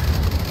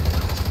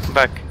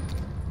 Back.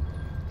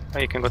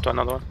 You can go to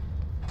another one.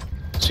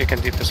 So you can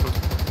deep this one.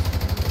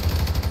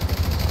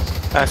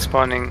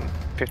 Spawning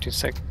 50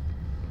 seconds.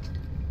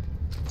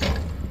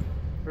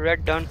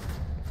 Red done.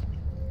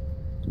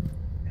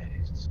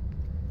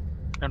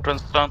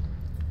 Entrance done.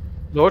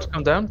 Lord,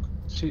 come down.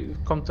 See,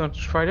 come down to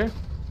Friday.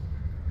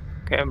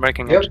 Okay, I'm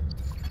breaking Yep. it.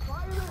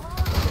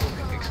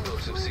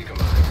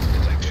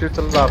 Shoot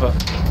the lava.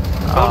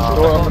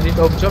 Door underneath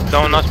opens up.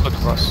 Do not put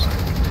cross.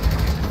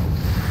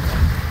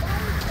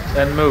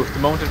 Then move. The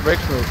moment it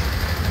breaks, move.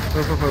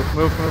 Move, move, move,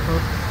 move, move,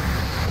 move.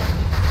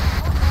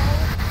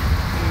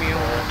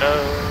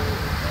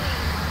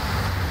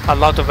 A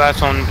lot of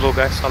ads on blue,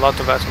 guys. A lot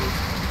of ads on blue.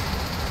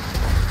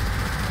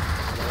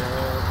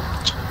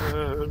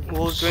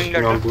 Who's doing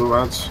On that? blue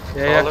ads.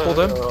 Yeah, pull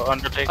them.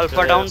 Undertaker.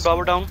 Alpha down,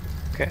 Bravo down.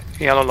 Okay,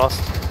 yellow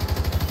lost.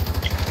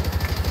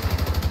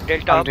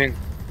 Delta I'm up.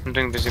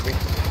 doing busy bee.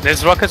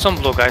 There's rockets on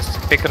blue, guys.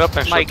 Pick it up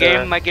and My shoot.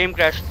 game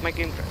crashed. My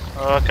game crashed.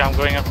 Okay, I'm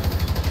going up.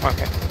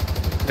 Okay.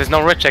 There's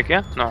no red check,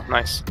 yeah? No,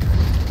 nice.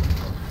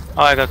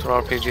 Oh, I got to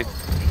RPG.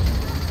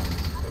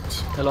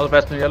 A lot of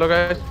ads in yellow,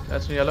 guys.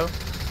 Ads in yellow.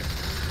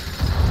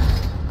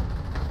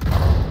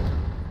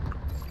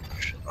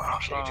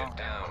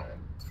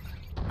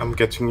 I'm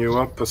getting you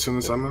up as soon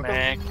as I'm up.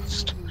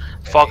 Next.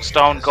 Fox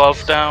down,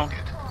 Golf down.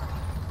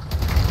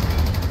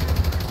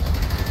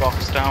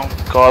 Fox down,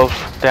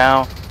 Golf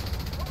down.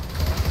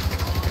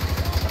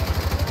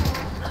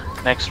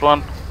 Next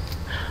one.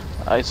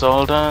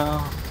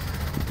 Isolda.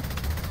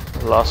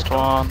 Last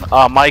one.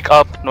 Mike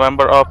up,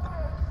 November up.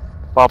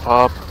 Pop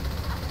up.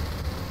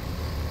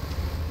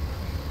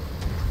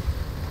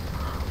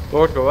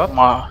 Lord, go up.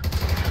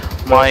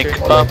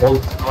 Mike All, up, all,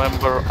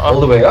 November up. all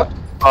the way up?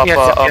 Up, Yes,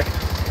 up.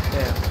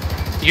 Yeah.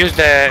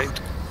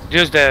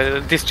 Use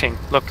this chain.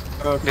 Look.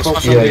 This Call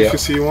one. Chunga Yeah. if you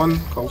see one.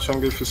 Call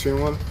Chunga if you see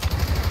one.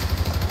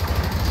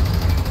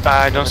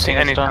 I don't see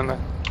any it's done. Changa.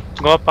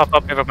 Go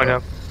up, everybody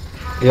up.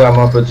 Yeah, I'm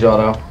up with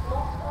Jono.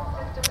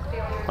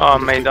 Oh,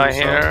 may die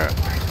here.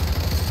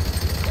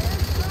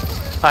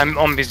 I'm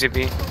on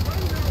BZB.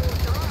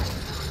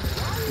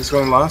 He's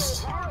going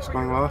last. He's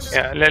going last.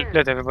 Yeah,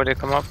 let everybody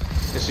come up.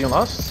 Is he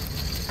lost?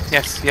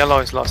 Yes, yellow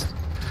is lost.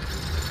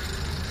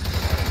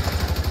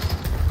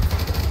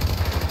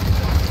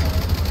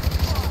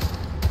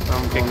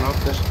 I'm going up.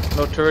 There's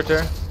no turret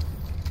there.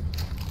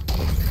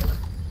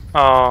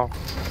 Oh,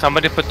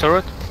 somebody put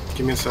turret.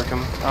 Give me a second.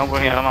 I'm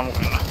going down, I'm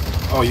going down.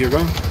 Oh, you're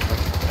going?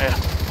 Yeah.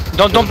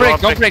 Don't break,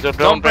 don't break.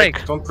 Don't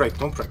break. Don't break.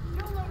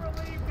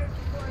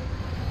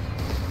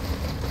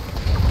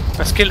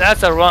 Skill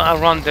ads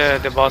around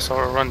the boss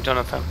or around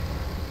Jonathan.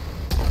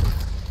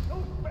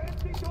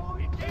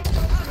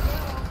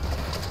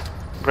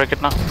 Break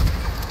it now.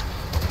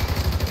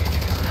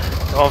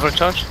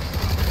 Overcharge.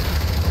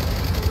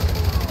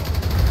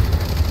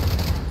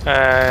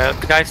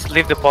 Guys,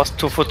 leave the boss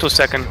for 2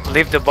 seconds.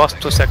 Leave the boss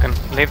 2 seconds.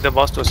 Leave the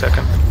boss 2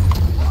 seconds.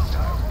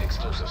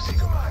 Explosive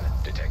seeker mine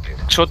detected.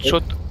 Shoot.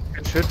 Shoot.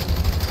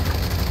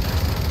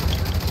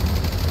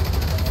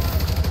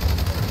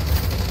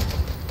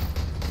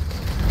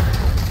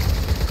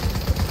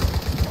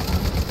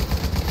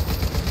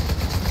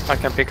 I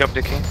can pick up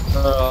the key.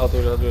 I'll do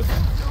it.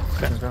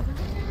 Okay.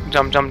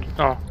 Jump.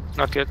 No,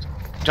 not yet.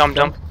 Jump.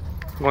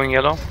 Going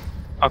yellow.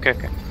 Okay.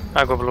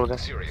 I go blue then.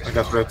 I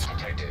got red.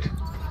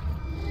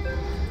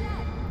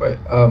 Wait,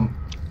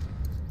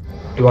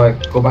 do I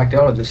go back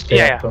down or just stay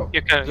Yeah. up top?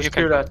 You can. Just You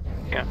can. shoot that.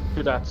 Yeah.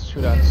 Shoot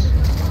that.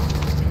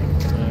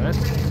 Alright.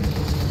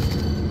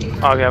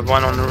 Oh, we have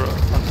one on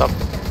top. I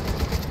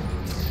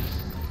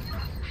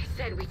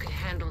said we could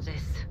handle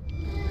this.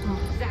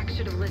 Zach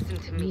should have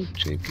listened to me.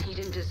 He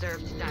didn't deserve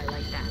to die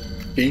like that.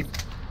 He?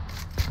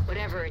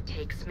 Whatever it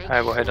takes, make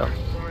I go head sure on.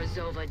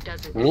 Morozova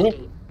doesn't Hmm?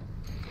 escape.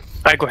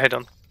 I go head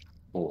on.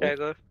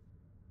 Dagger.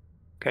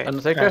 Okay.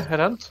 Undertaker, head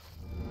on.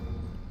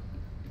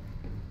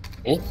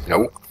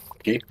 No.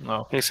 He?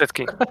 No. He said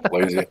key.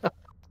 Lazy.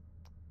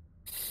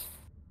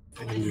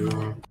 And you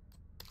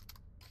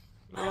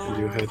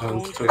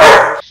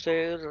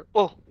headhunt.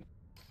 Oh,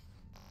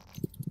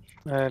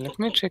 Let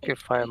me check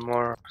if I have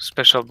more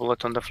special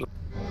bullet on the floor.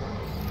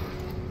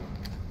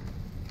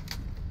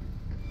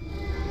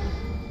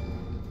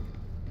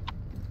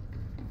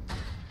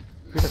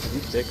 You have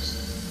deep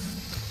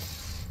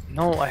sticks.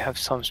 No, I have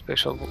some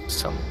special bullets.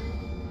 Some.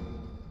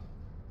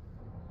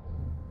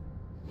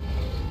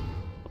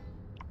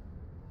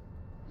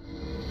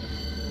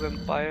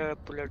 vampire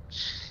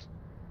bullets.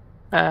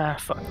 Ah,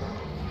 fuck.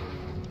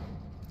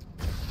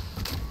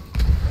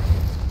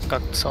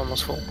 Got this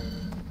almost full.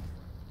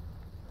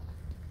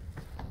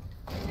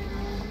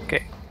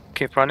 Okay,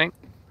 keep running.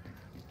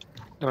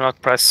 Do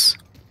not press.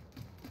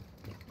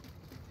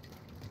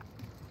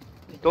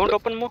 Don't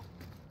open more.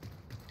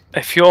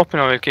 If you open,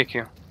 I will kick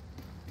you.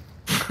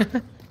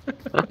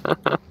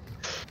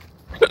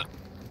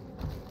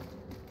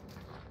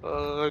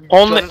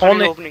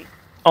 Jonathan is opening.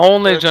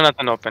 Only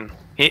Jonathan open.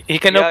 He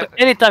can Yeah. open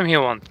anytime he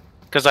wants,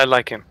 because I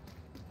like him.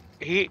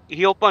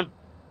 He open.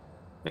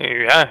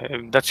 Yeah,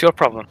 that's your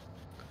problem.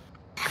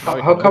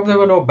 How come there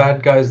were no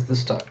bad guys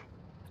this time?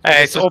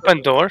 It's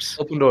open doors.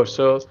 Open doors,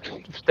 so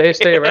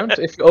stay around.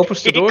 If he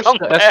opens the He doors, come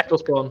the back. asset will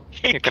spawn.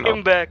 He You can came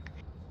open. back.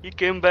 He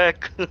came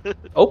back.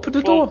 Open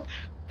the door.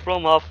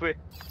 From halfway.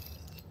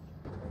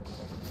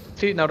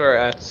 See, now there are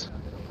ads.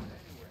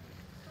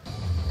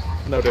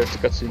 Now there's the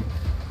cutscene.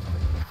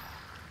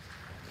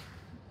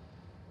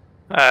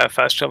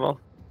 Fast travel.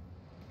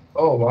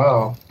 Oh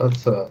wow,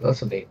 that's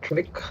a neat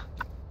trick.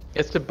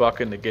 It's the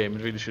bug in the game.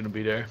 It really shouldn't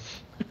be there.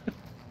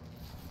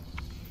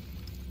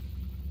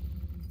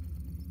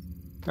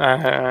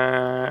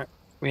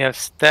 We have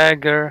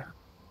stagger.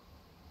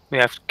 We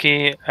have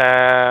key.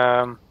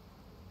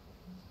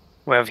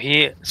 We have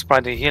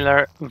Spider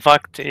healer.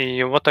 Vakt,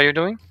 what are you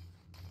doing?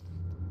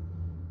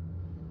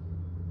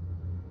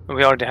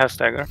 We already have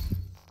stagger.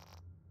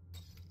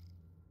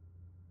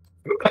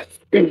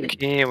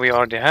 Key we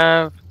already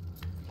have.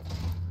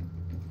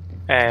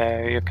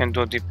 You can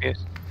do DPS.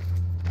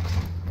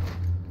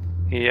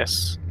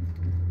 Yes.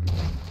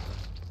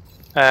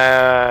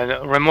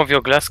 Remove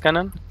your glass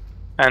cannon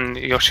and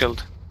your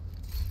shield.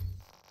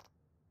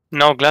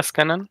 No glass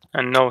cannon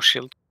and no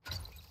shield.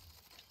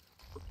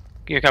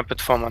 You can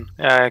put foreman.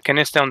 Can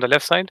you stay on the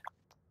left side?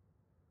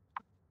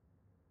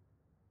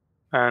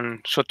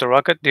 And shoot the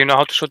rocket. Do you know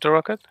how to shoot the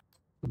rocket?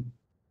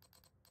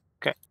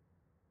 Okay.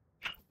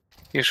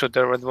 You shoot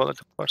the red bullet,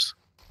 of course.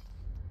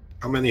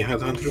 How many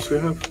headhunters we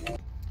have?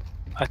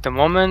 At the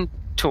moment,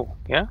 2,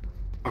 yeah?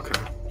 Okay,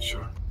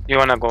 sure. You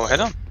wanna go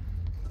head on?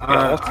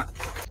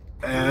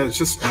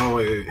 Just know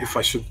if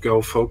I should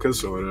go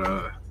focus or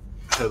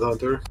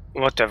headhunter.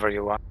 Whatever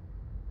you want.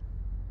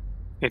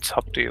 It's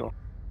up to you.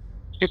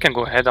 You can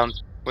go head on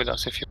with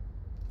us if you.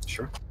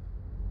 Sure.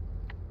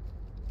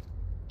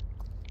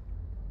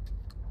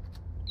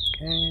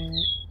 Okay.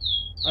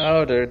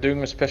 Oh, they're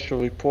doing a special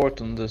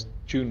report on the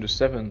June the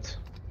 7th.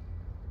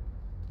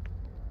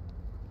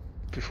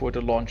 Before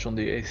the launch on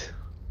the 8th.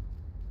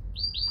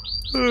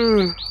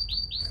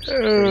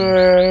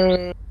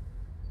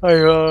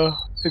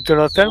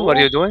 Jonathan, what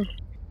are you doing?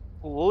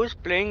 Who is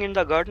playing in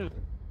the garden?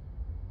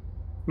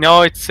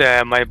 No, it's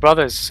my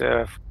brother's,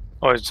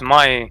 or it's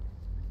my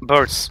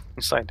birds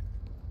inside.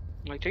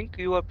 I think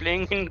you are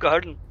playing in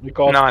garden.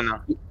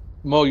 No.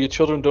 Mo, your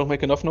children don't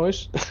make enough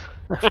noise?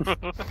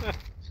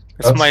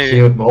 That's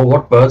cute, Mo.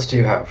 What birds do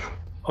you have?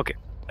 Okay.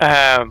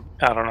 I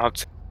don't know.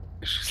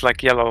 It's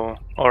like yellow,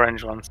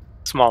 orange ones.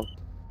 Small.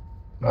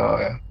 Oh,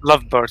 yeah.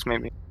 Lovebirds,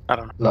 maybe. I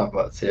don't know.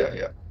 Lovebirds,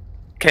 yeah.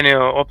 Can you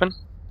open?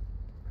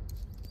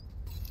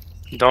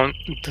 Don't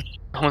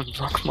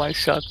block my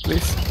shot,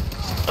 please.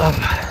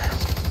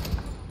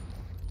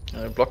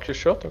 Block your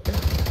shot, okay.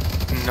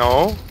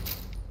 No.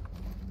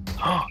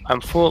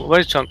 I'm full.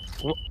 Where's Chunk?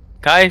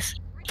 Guys,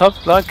 stop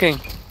blocking.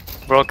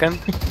 Broken.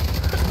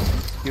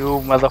 You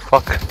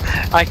motherfucker.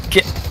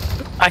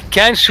 I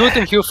can't shoot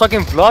if you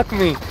fucking block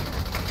me.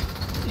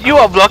 You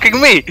are blocking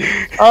me.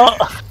 Oh.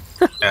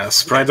 Yeah,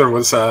 Strider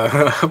was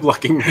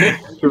blocking me.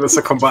 It was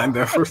a combined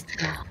effort.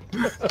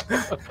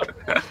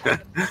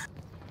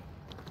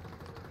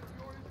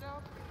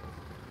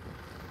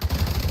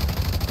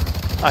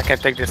 I can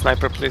take the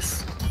sniper,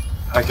 please.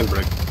 I can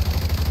break.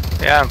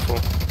 Yeah, I'm full.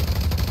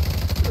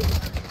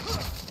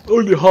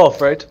 Only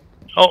half, right?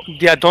 Oh,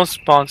 yeah, don't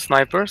spawn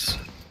snipers.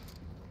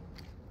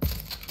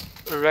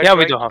 Yeah,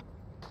 we do have.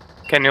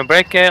 Can you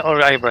break it or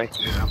I break?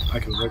 Yeah, I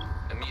can break.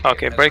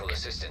 Okay, break.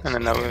 And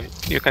then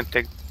you can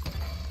take.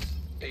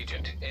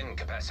 Agent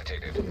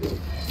incapacitated.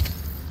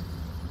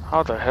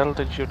 How the hell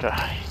did you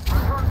die?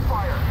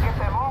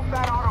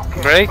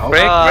 Break.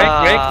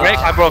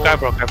 I broke.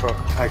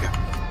 Okay.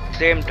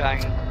 Same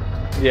time.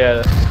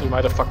 Yeah, you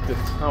might have fucked it.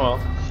 Oh well.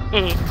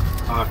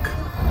 Fuck.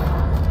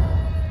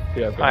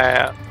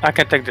 Yeah, I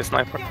can take the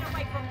sniper.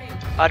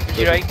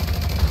 RPG right?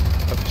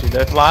 RPG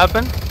left. What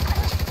happened?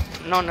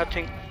 No,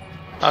 nothing.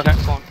 Okay.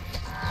 Gone.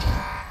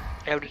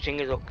 Everything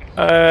is okay.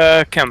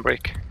 Can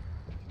break.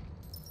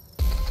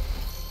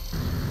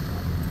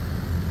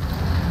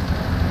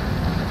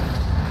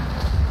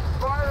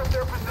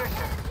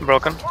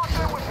 Broken.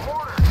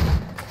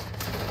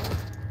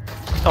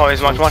 Oh,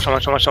 he's much.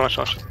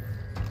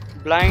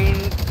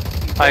 Blind.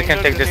 I can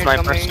take this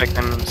sniper so I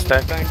can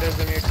stack. Blinder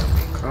grenade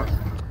coming.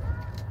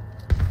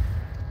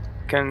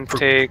 Can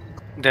take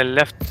the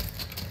left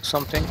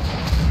something.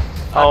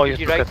 Oh, you RPG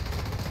took right. it.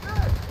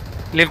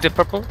 Leave the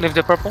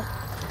purple.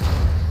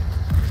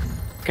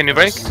 Can you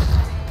break?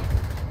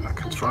 I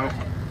can try.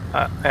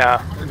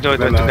 Yeah, do it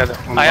Then, together.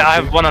 I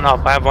have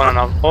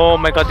 1.5. Oh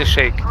my god, the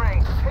shake.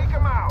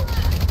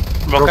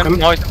 Broken?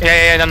 No,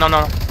 yeah, no.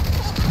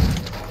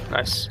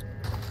 Nice.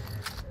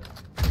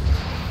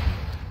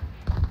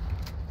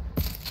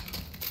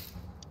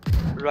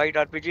 Right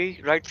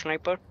RPG, right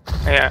sniper.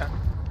 Yeah.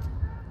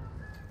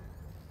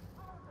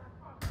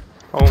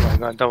 Oh my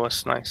god, that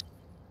was nice.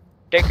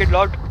 Take it,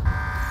 Lord.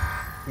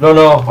 No,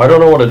 I don't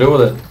know what to do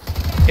with it.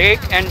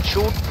 Take and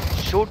shoot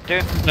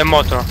the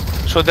motor.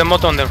 Shoot the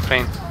motor on the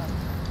train.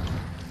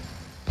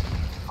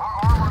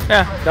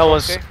 Yeah, that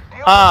was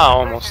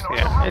almost.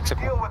 Yeah, it's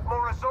okay.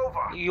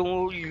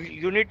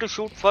 You need to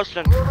shoot first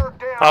then.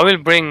 I will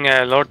bring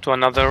Lord to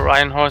another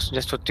Iron Horse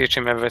just to teach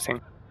him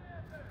everything.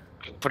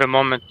 For the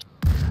moment,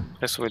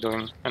 that's what we're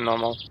doing a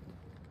normal.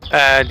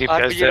 DPS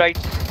RPG right.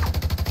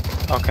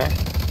 Okay.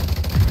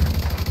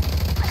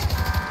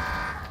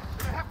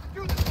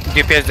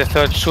 DPS the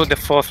third, shoot the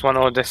fourth one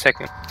or the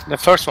second. The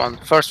first one,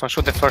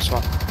 shoot the first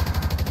one.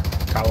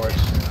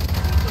 Cowards.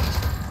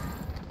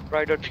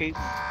 Rider chief.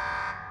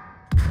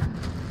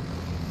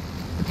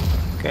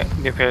 Okay,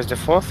 DPS the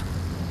fourth.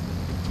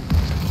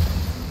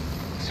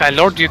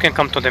 Lord, you can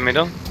come to the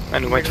middle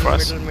and wait for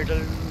us.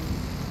 Middle.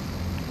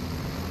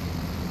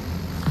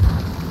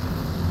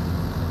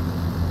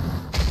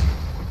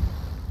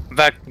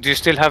 Vac, do you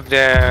still have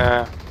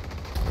the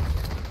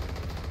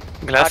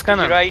glass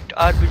cannon?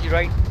 RPG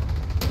right.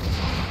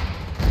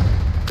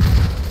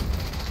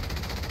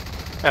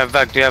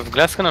 Vac, do you have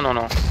glass cannon or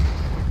no?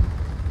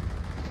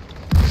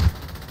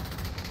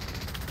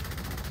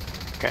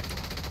 Okay,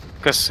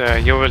 because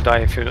you will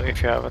die if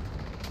you have it.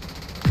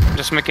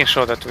 Just making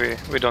sure that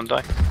we don't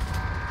die.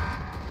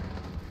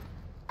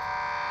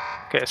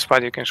 Okay,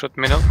 Spider, you can shoot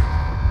middle.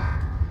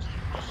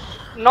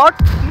 Not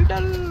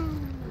middle.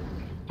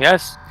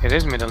 Yes, it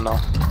is middle now.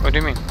 What do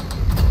you mean?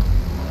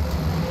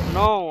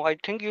 No, I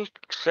think you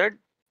said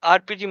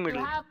RPG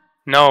middle.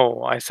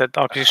 No, I said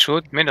RPG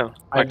shoot middle.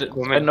 I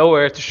know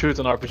where to shoot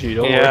an RPG.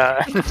 Don't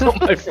yeah, worry. It's not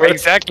my fault.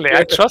 Exactly.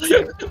 I trust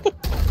you.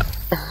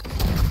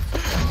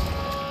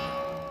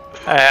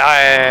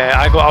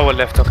 I go our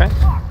left, okay?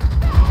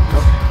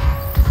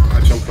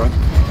 I jump right.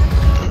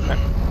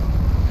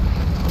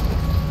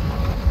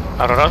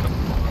 Alright.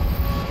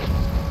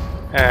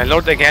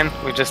 Lord again,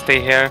 we just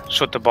stay here,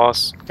 shoot the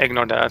boss,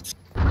 ignore that.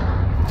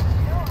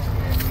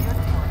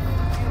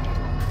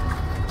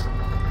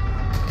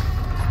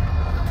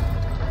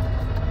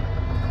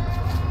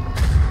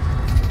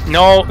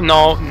 No,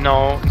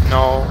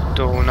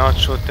 do not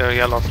shoot the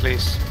yellow,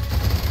 please.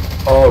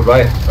 Oh,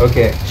 right,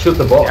 okay. Shoot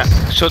the boss.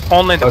 Yeah, shoot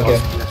only the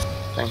boss, please.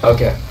 Thank you.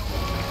 Okay.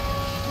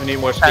 We need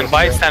more stand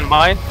by.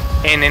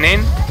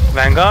 In.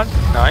 Vanguard,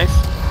 nice.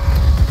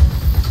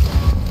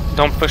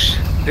 Don't push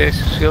this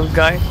shield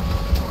guy.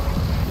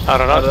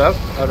 Out.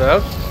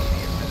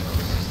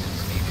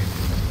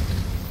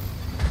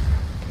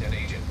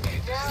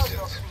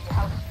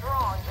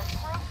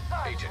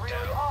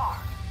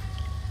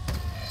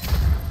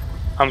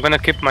 I'm gonna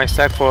keep my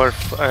stack for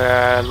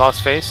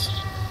last phase.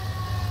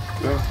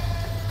 Yeah.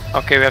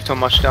 Okay, we have too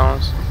much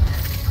downs.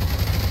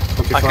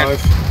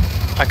 25.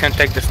 I can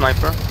take the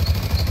sniper.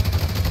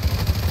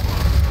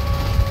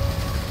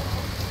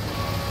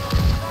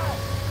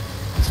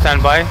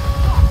 Stand by.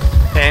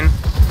 In.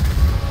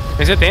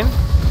 Is it in?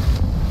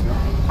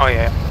 Oh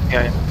yeah.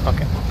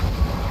 Okay.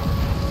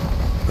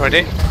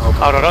 Ready?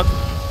 Out.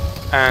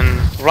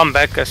 And run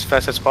back as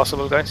fast as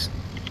possible, guys.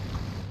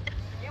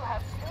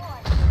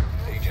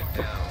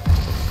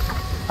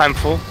 I'm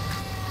full.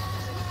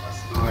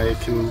 I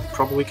can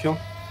probably kill.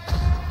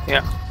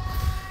 Yeah.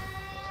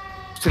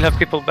 Still have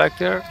people back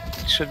there.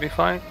 Should be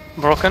fine.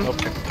 Broken.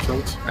 Okay,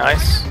 killed.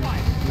 Nice.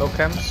 No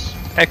camps.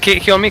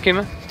 Heal me,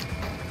 Kima.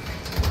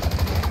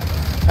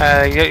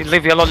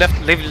 Leave yellow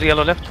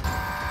left.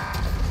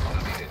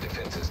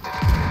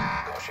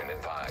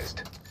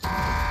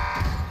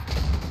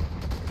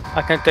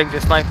 I can take the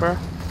sniper.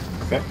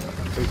 Okay,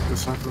 take the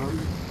sniper.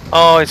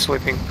 Oh, it's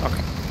sweeping.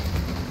 Okay.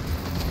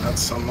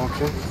 That's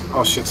unlucky.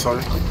 Oh shit,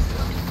 sorry.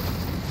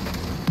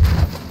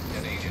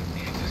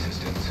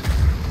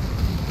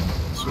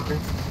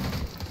 Sweeping.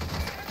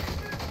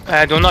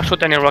 Do not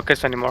shoot any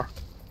rockets anymore.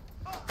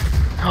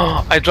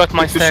 Oh, I dropped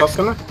my stacks.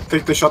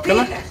 Take the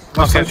shotgunner.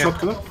 Okay.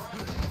 Shotgunner.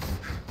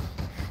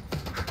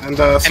 And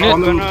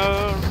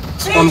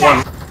spawn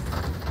one.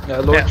 Yeah,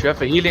 Lord, you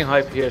have a healing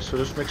hype here, so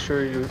just make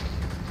sure you...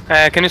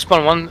 Can you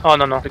spawn one? Oh,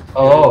 no.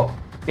 Oh.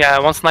 Yeah,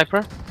 one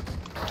sniper.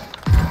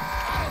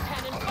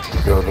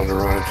 Go on the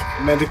right.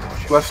 Medic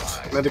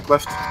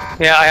left.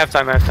 Yeah, I have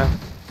time.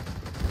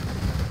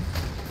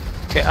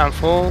 Okay, I'm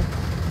full.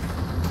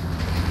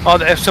 Oh,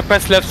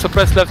 suppress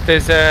left,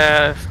 there's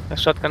a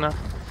shotgunner.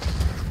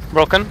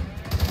 Broken.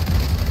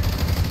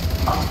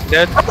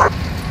 Dead.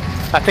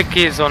 I think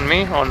he's on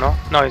me or no?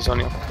 No, he's on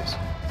you. Yes.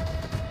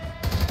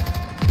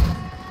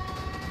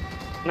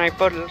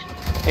 Sniper.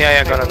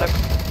 Yeah, got Sniper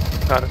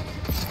it. Got it.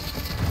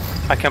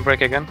 I can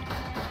break again.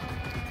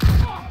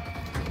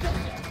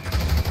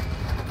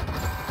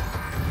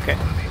 Okay.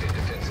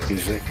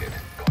 Easy.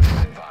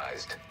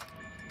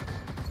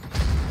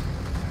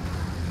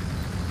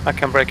 I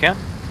can break, yeah?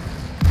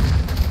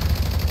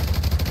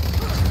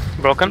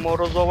 Broken.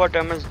 Morozova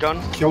damage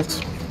done.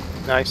 Killed.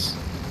 Nice.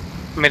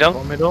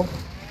 Middle. Middle.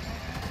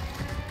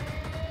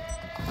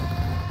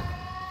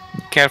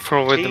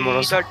 Careful with the See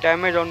Morozova. the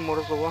damage on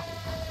Morozova.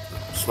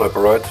 Sniper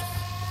right.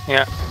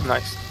 Yeah,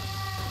 nice.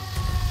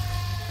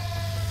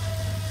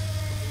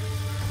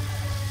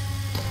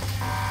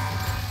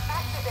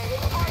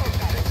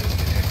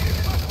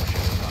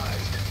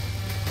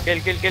 Kill.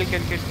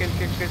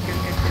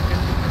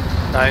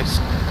 Nice.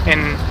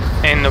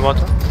 In the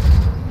water.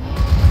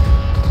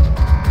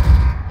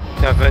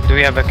 Do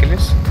we have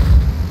Achilles?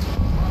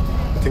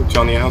 I think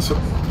Johnny has it.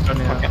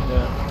 Johnny, Okay.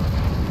 yeah.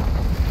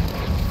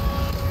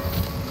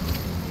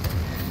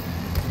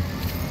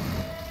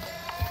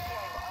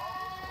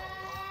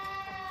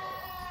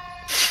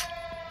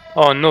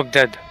 Oh, noob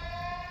dead.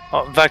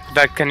 Oh,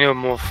 back, can you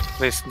move,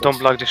 please? Don't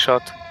block the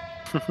shot.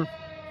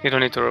 You don't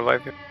need to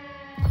revive it.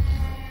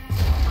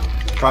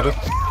 Got it.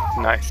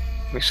 Nice.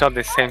 We shot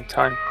the same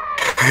time.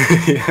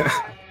 Yeah.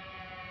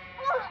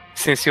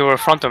 Since you were in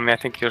front of me, I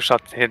think your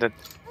shot hit it.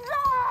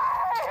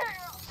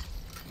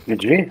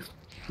 GG.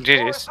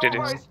 GG's.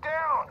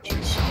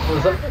 What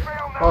was that?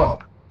 Oh.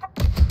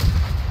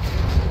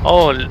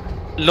 Oh,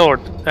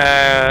 Lord.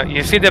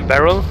 You see the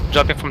barrel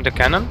dropping from the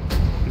cannon?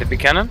 The big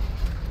cannon?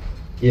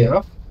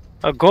 Yeah.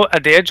 Go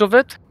at the edge of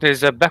it.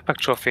 There's a backpack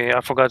trophy. I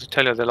forgot to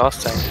tell you the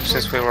last time,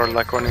 since we were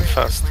like running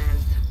fast.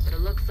 But it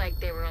looks like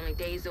they were only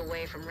days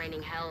away from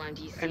raining hell on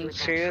DC And with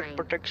that share train.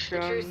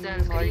 protection. The true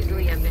sons could I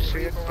easily have been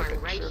share reborn right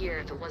protection. here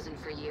if it wasn't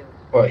for you.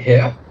 Right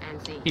here?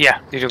 And Z.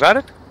 Yeah, did you got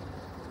it?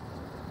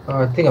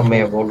 I think I may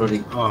have already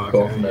Oh,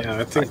 gotten okay. it. Yeah,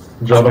 I think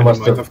John Johnny must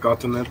might have. have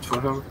gotten it for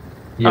him.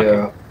 Yeah.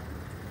 Okay.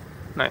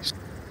 Nice.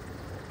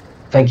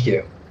 Thank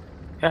you.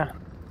 Yeah.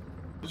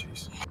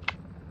 Jeez.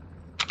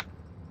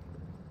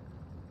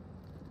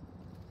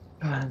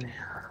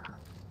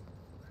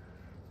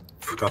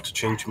 Forgot to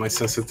change my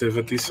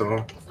sensitivity,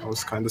 so I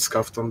was kind of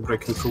scuffed on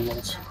breaking through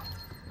walls.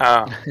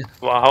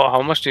 Well,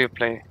 how much do you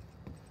play?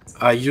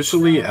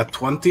 Usually at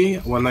 20,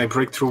 when I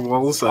break through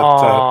walls at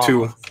Oh.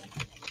 2.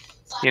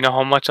 You know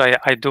how much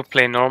I do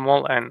play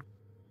normal and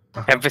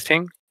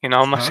everything? You know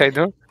how much Huh? I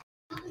do?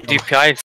 DPI is